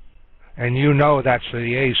 hearts. And you know that's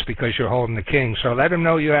the ace because you're holding the king. So let him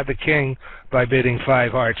know you have the king by bidding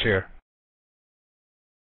 5 hearts here.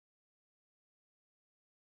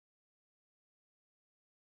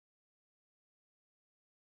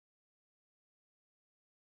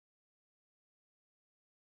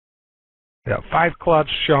 Yeah, 5 clubs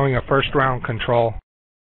showing a 1st round control.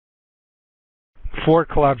 4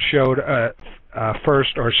 clubs showed a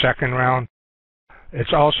 1st or 2nd round. It's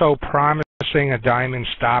also promising a diamond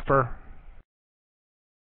stopper.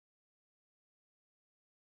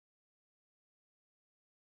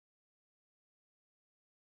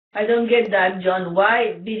 I don't get that, John.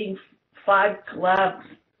 Why bidding 5 clubs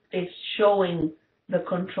is showing the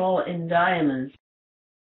control in diamonds?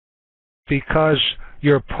 Because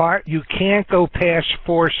you can't go past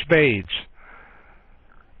 4 spades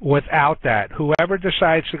without that. Whoever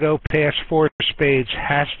decides to go past 4 spades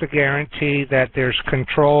has to guarantee that there's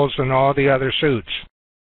controls in all the other suits.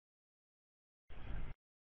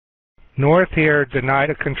 North here denied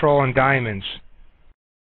a control in diamonds.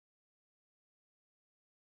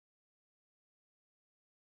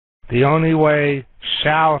 The only way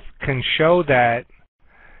South can show that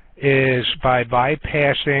is by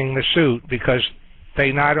bypassing the suit, because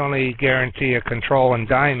they not only guarantee a control in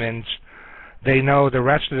diamonds, they know the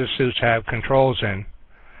rest of the suits have controls in,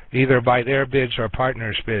 either by their bids or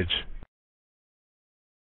partners' bids.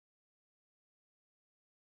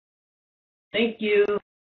 Thank you.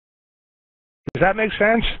 Does that make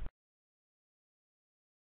sense?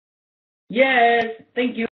 Yes,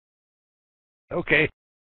 thank you. Okay.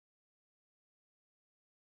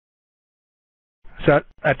 So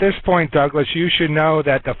at this point, Douglas, you should know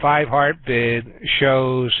that the 5 heart bid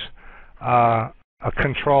shows a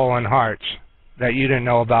control in hearts that you didn't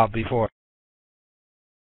know about before.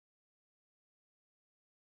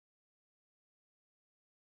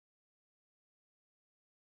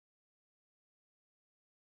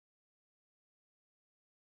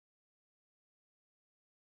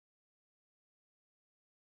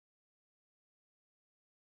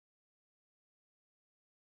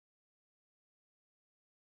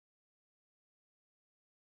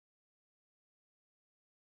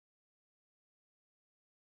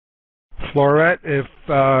 Florette, if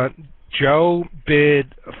Joe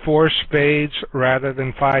bid 4 spades rather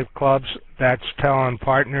than 5 clubs, that's telling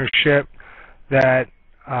partnership that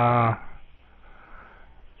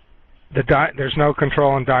there's no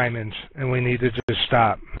control on diamonds, and we need to just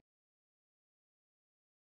stop.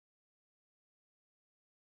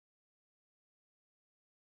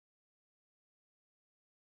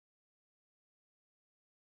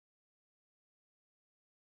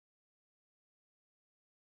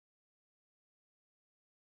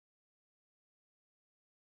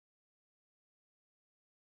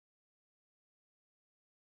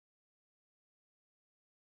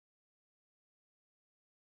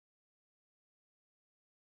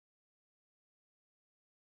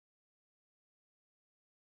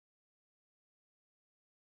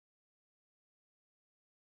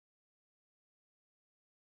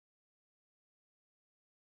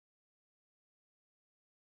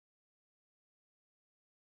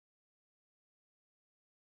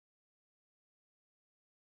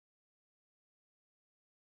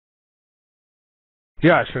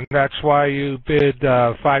 Yes, and that's why you bid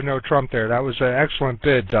 5 no trump there. That was an excellent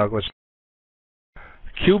bid, Douglas.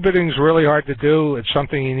 Q bidding's really hard to do. It's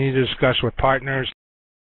something you need to discuss with partners.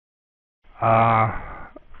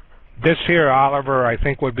 This here, Oliver, I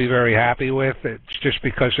think would be very happy with. It's just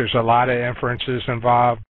because there's a lot of inferences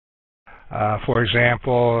involved. For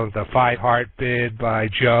example, the 5 heart bid by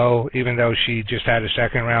Joe, even though she just had a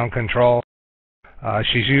second round control,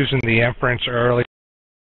 she's using the inference early.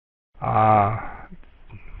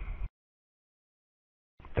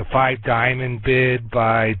 The 5 diamond bid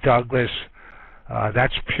by Douglas,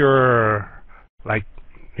 that's pure, like,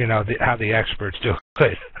 you know, how the experts do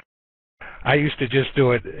it. I used to just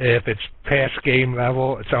do it if it's past game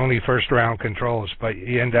level, it's only first round controls, but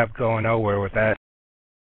you end up going nowhere with that.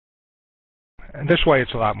 And this way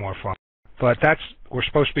it's a lot more fun. But we're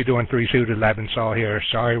supposed to be doing 3 suited Leb all here.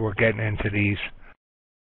 Sorry we're getting into these.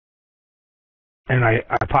 And I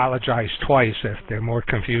apologize twice if they're more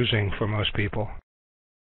confusing for most people.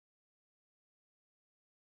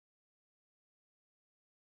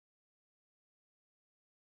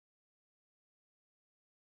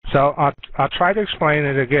 So I'll try to explain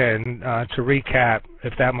it again to recap,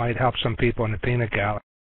 if that might help some people in the peanut gallery.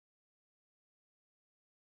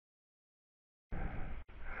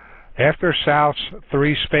 After South's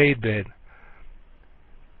 3 spade bid,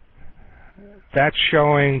 that's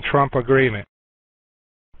showing trump agreement.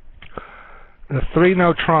 The 3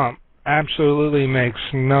 no trump absolutely makes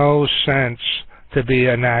no sense to be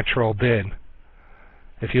a natural bid.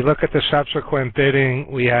 If you look at the subsequent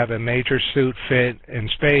bidding, we have a major suit fit in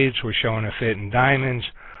spades. We're showing a fit in diamonds.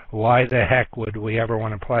 Why the heck would we ever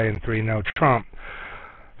want to play in 3 no trump?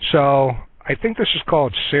 So I think this is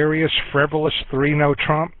called serious, frivolous 3 no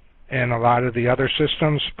trump in a lot of the other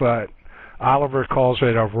systems, but Oliver calls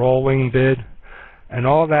it a rolling bid. And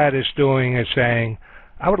all that is doing is saying,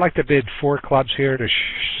 I would like to bid 4 clubs here to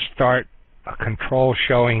start a control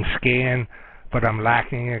showing scan, but I'm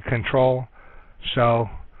lacking a control. So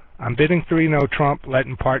I'm bidding 3 no trump,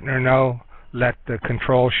 letting partner know, let the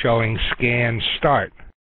control showing scan start.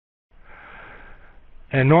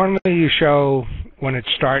 And normally you show, when it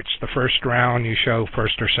starts the first round, you show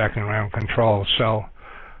first or second round control. So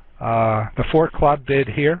the 4 club bid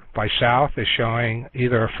here by South is showing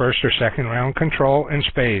either a first or second round control in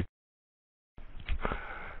spades.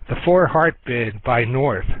 The 4 heart bid by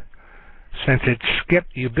North, since it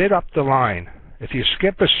skipped, you bid up the line. If you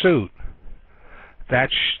skip a suit,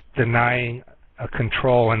 that's denying a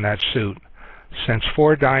control in that suit. Since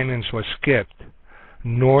 4 diamonds was skipped,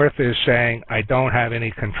 North is saying, I don't have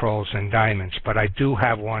any controls in diamonds, but I do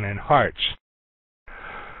have one in hearts.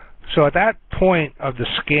 So at that point of the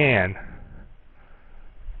scan,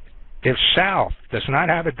 if South does not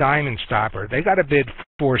have a diamond stopper, they got to bid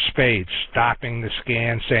 4 spades, stopping the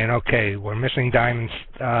scan, saying, okay, we're missing diamond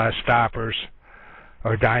stoppers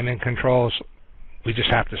or diamond controls. We just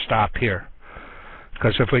have to stop here.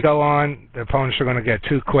 Because if we go on, the opponents are going to get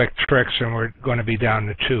 2 quick tricks and we're going to be down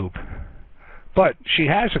the tube. But she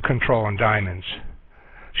has a control in diamonds.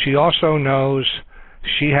 She also knows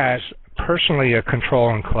she has personally a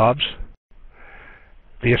control in clubs.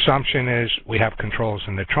 The assumption is we have controls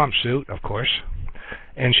in the trump suit, of course.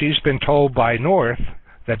 And she's been told by North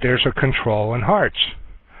that there's a control in hearts.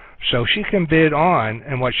 So she can bid on,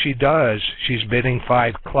 and what she does, she's bidding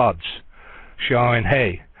 5 clubs, showing,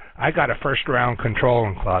 hey, I got a first round control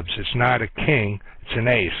in clubs. It's not a king, it's an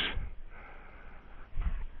ace.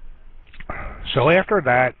 So after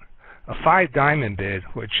that, a 5 diamond bid,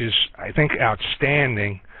 which is, I think,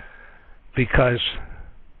 outstanding because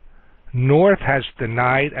North has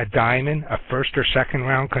denied a diamond a first or second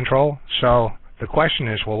round control. So the question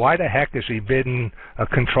is, well, why the heck is he bidding a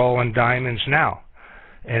control in diamonds now?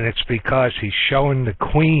 And it's because he's showing the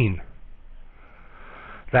queen.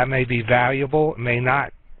 that may be valuable, may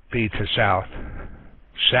not be to South.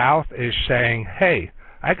 South is saying, hey,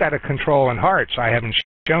 I got a control in hearts I haven't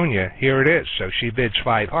shown you. Here it is. So she bids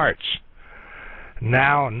 5 hearts.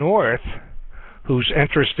 Now North, who's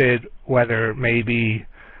interested whether maybe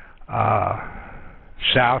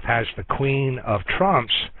South has the queen of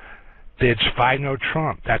trumps, bids 5 no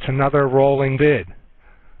trump. That's another rolling bid.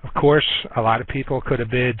 Of course, a lot of people could have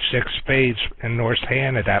bid 6 spades in North's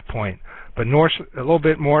hand at that point. But North's a little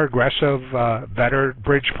bit more aggressive, better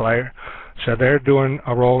bridge player, so they're doing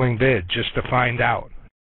a rolling bid just to find out.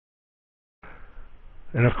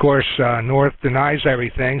 And of course, North denies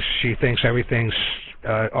everything. She thinks everything's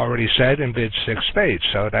already said and bids 6 spades,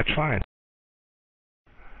 so that's fine.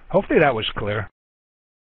 Hopefully that was clear.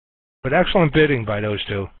 But excellent bidding by those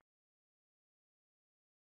two.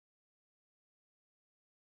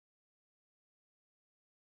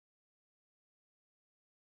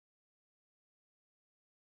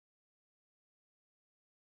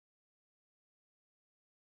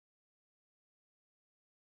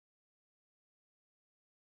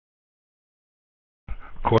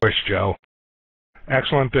 Of course, Joe.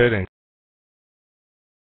 Excellent bidding.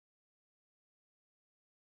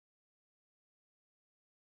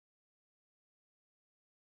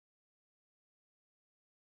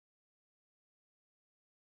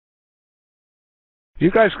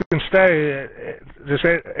 You guys can stay. Does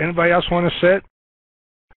anybody else want to sit?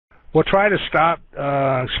 We'll try to stop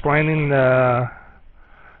explaining the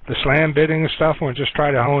slam bidding and stuff, and we'll just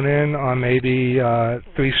try to hone in on maybe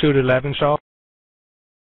 3 suited 11 so.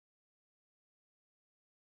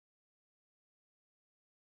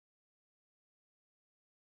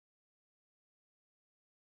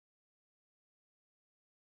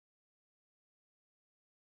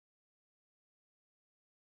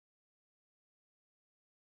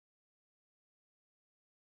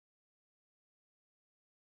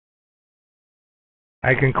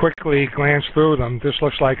 I can quickly glance through them. This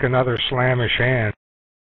looks like another slamish hand.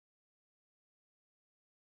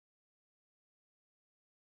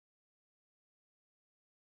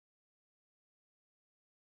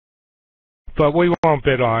 But we won't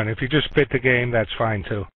bid on. If you just bid the game, that's fine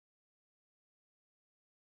too.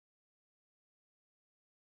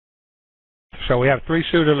 So we have 3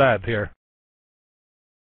 suited Leb here.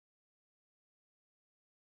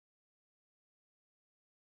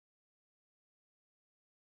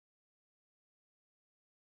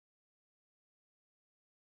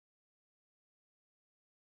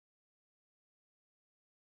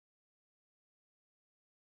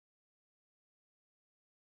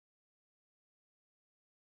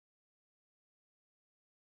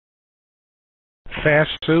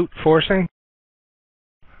 Fast suit forcing.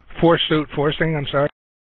 4 suit forcing, I'm sorry.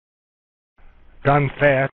 Done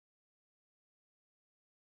fast.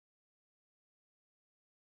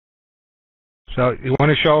 So you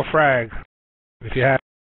want to show a frag if you have.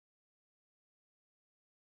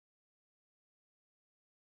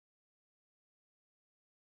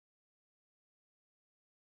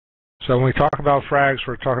 So when we talk about frags,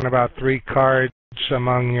 we're talking about 3 cards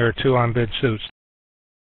among your 2 on bid suits.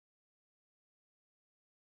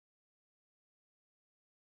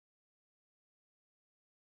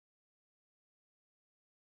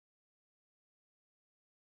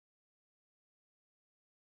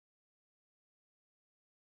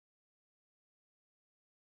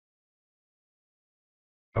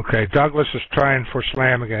 Okay, Douglas is trying for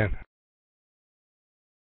slam again.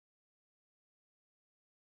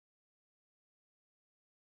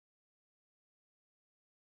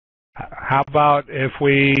 How about if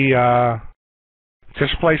we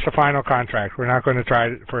just place the final contract? We're not going to try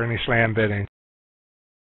for any slam bidding,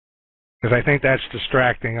 because I think that's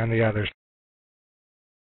distracting on the others.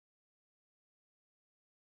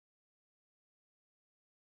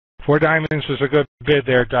 Four diamonds is a good bid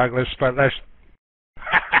there, Douglas, but let's...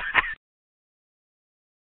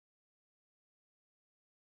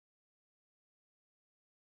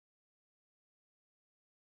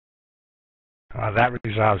 that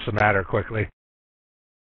resolves the matter quickly.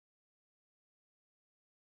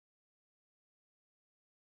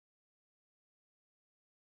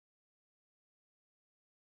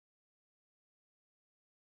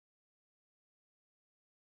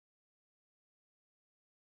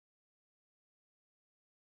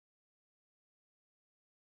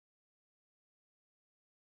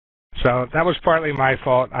 So that was partly my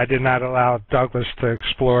fault. I did not allow Douglas to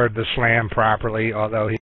explore the slam properly, although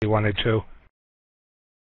he wanted to.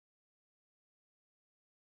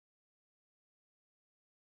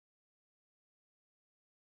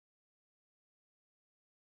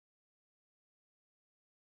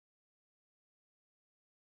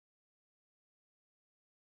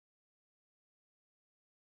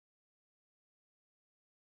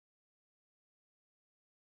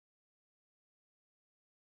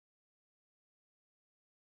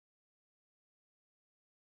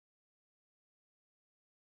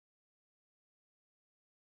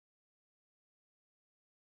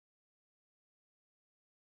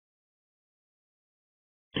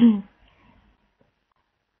 We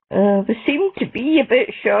seem to be a bit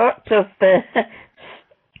short of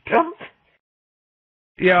Trump.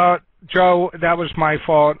 Yeah, Joe, that was my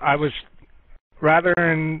fault. I was rather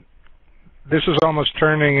than this is almost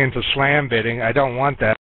turning into slam bidding. I don't want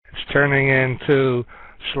that. It's turning into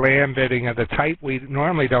slam bidding of the type we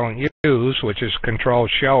normally don't use, which is control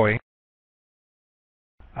showing.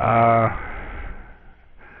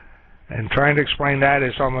 And trying to explain that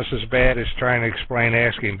is almost as bad as trying to explain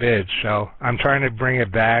asking bids. So I'm trying to bring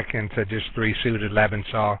it back into just 3 suited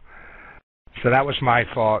Lebensaw. So that was my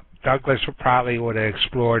fault. Douglas probably would have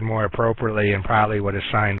explored more appropriately and probably would have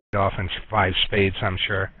signed off in 5 spades, I'm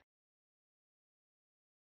sure.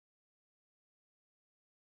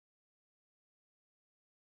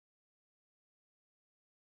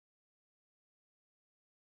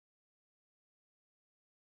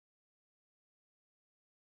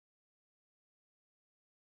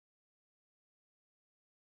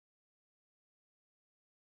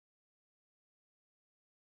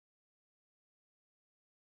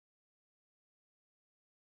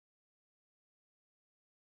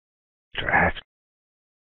 Drat.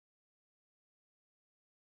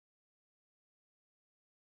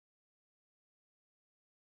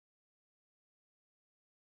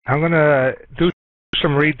 I'm going to do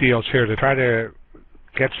some read deals here to try to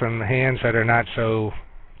get some hands that are not so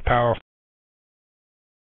powerful.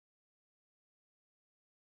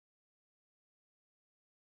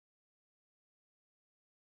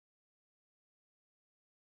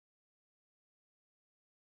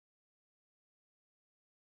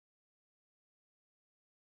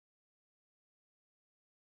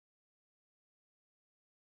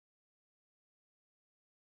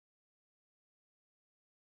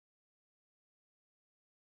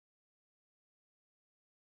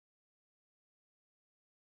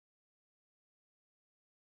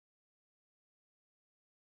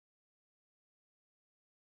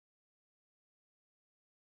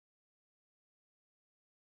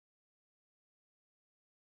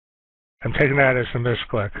 I'm taking that as a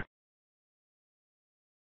misclick.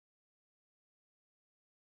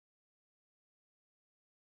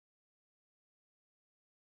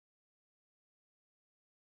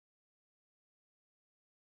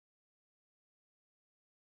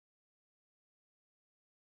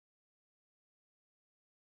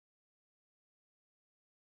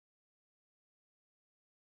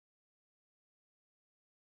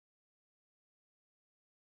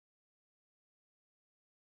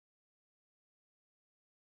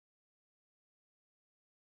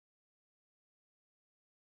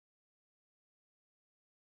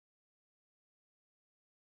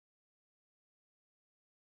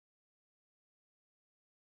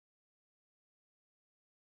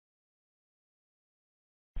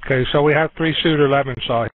 Okay, so we have 3 suited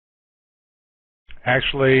Lebensaw.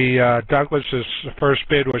 Actually, Douglas's first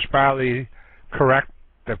bid was probably correct,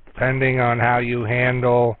 depending on how you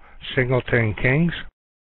handle singleton kings.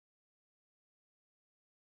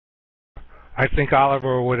 I think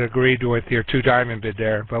Oliver would agree with your 2 diamond bid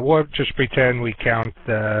there, but we'll just pretend we count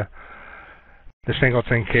the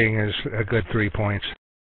singleton king as a good 3 points.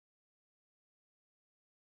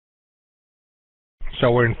 So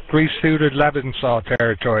we're in 3 suited Lebensaw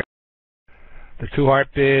territory. The 2 heart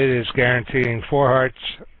bid is guaranteeing 4 hearts,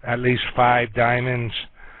 at least 5 diamonds,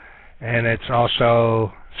 and it's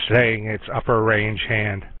also saying it's upper range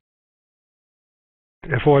hand.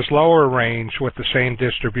 If it was lower range with the same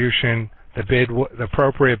distribution, the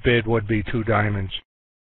appropriate bid would be 2 diamonds.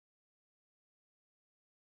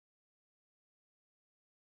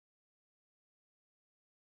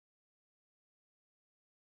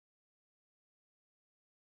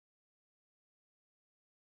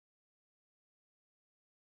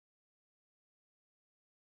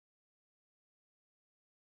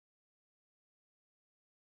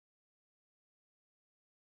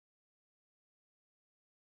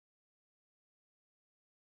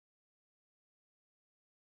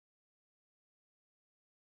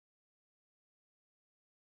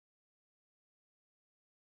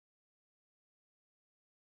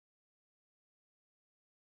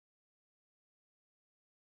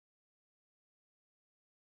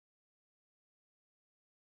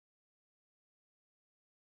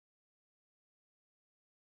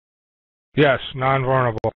 Yes,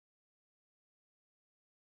 non-vulnerable.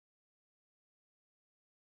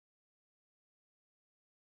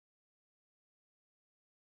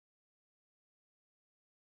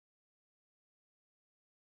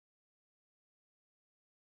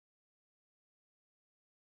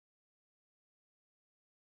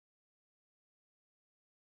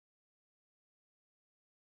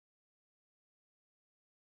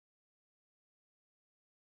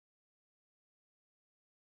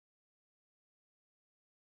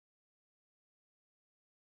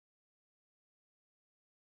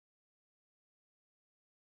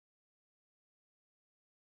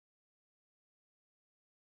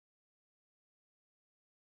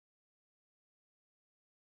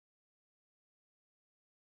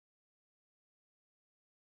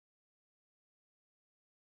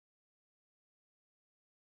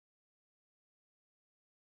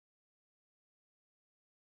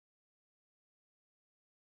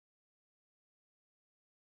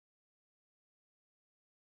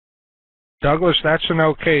 Douglas, that's an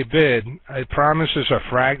okay bid. It promises a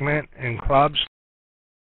fragment in clubs,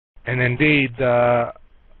 and indeed the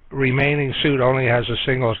remaining suit only has a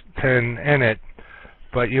single 10 in it.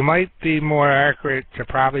 But you might be more accurate to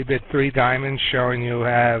probably bid 3 diamonds, showing you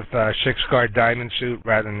have a 6-card diamond suit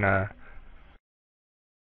rather than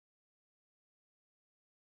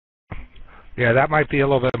yeah, that might be a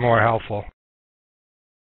little bit more helpful.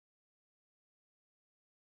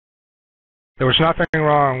 There was nothing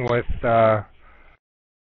wrong with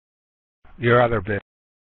your other bid.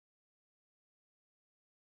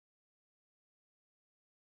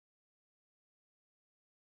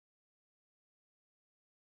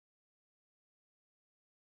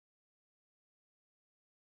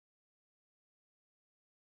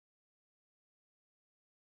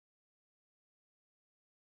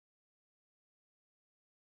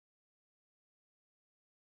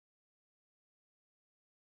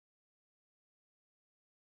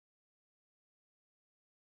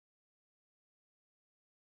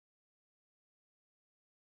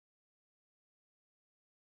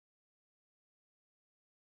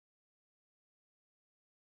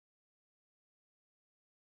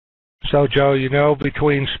 So, Joe, you know,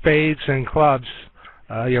 between spades and clubs,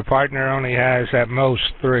 your partner only has at most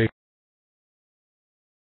 3.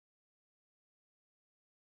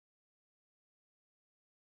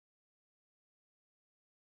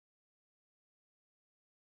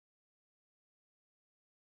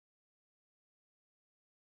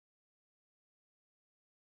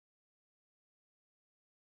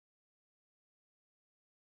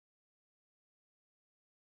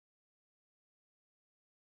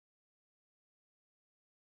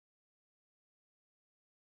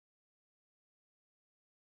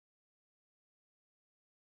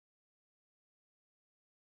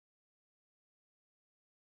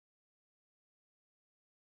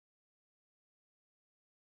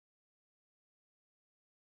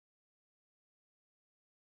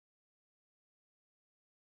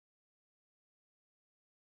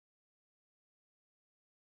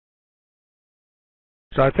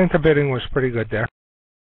 So I think the bidding was pretty good there.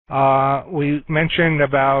 We mentioned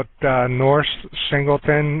about North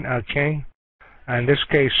singleton king. In this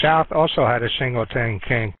case, South also had a singleton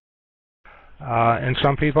king. And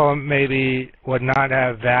some people maybe would not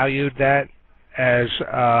have valued that as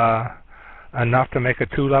enough to make a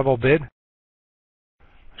 2-level bid.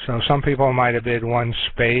 So some people might have bid 1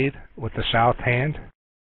 spade with the South hand.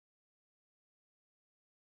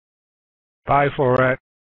 5 for it.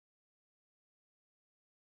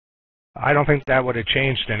 I don't think that would have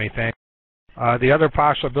changed anything. The other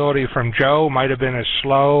possibility from Joe might have been a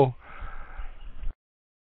slow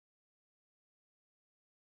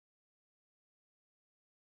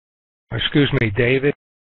excuse me, David.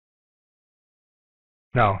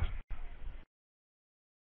 No.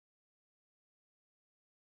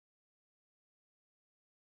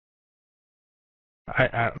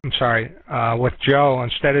 I'm sorry. With Joe,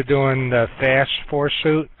 instead of doing the fast 4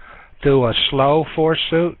 suit, do a slow 4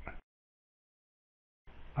 suit.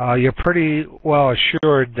 You're pretty well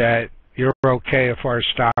assured that you're okay as far as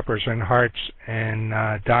stoppers and hearts and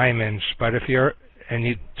diamonds, but if you're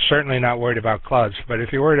certainly not worried about clubs, but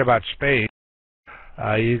if you're worried about spades,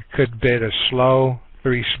 you could bid a slow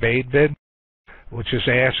 3 spade bid, which is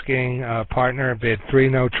asking a partner bid 3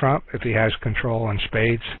 no trump if he has control on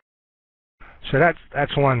spades. So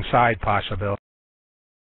that's one side possibility.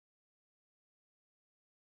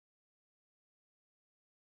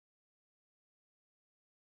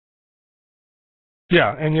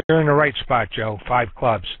 Yeah, and you're in the right spot, Joe. 5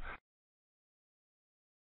 clubs.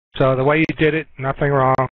 So the way you did it, nothing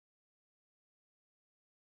wrong.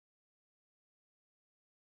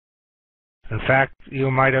 In fact, you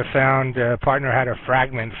might have found a partner had a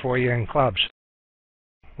fragment for you in clubs,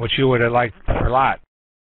 which you would have liked a lot.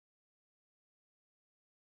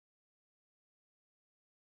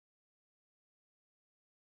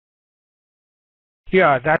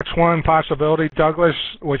 Yeah, that's one possibility, Douglas,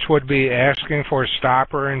 which would be asking for a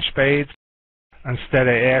stopper in spades instead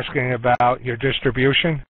of asking about your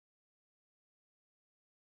distribution.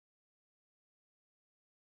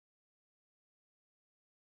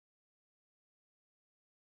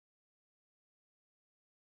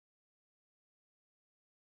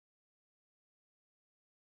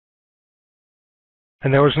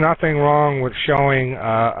 And there was nothing wrong with showing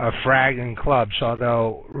a frag in clubs,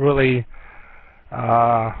 although really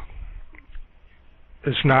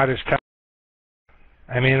it's not as tough.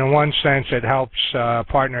 I mean, in one sense, it helps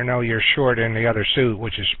partner know you're short in the other suit,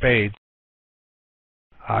 which is spades.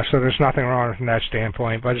 So there's nothing wrong from that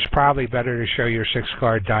standpoint, but it's probably better to show your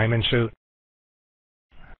 6-card diamond suit.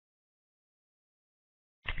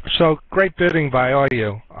 So great bidding by all of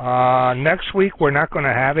you. Next week we're not going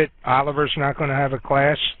to have it. Oliver's not going to have a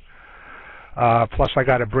class. Plus I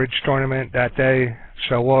got a bridge tournament that day,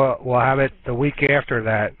 so we'll have it the week after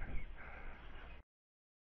that.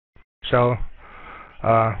 So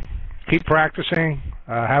keep practicing.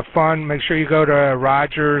 Have fun. Make sure you go to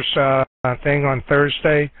Roger's thing on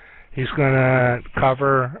Thursday. He's going to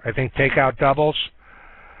cover, I think, takeout doubles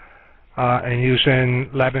and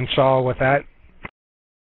using Leb and Saul with that.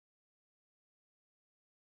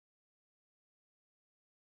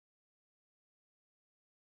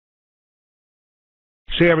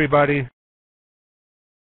 See everybody.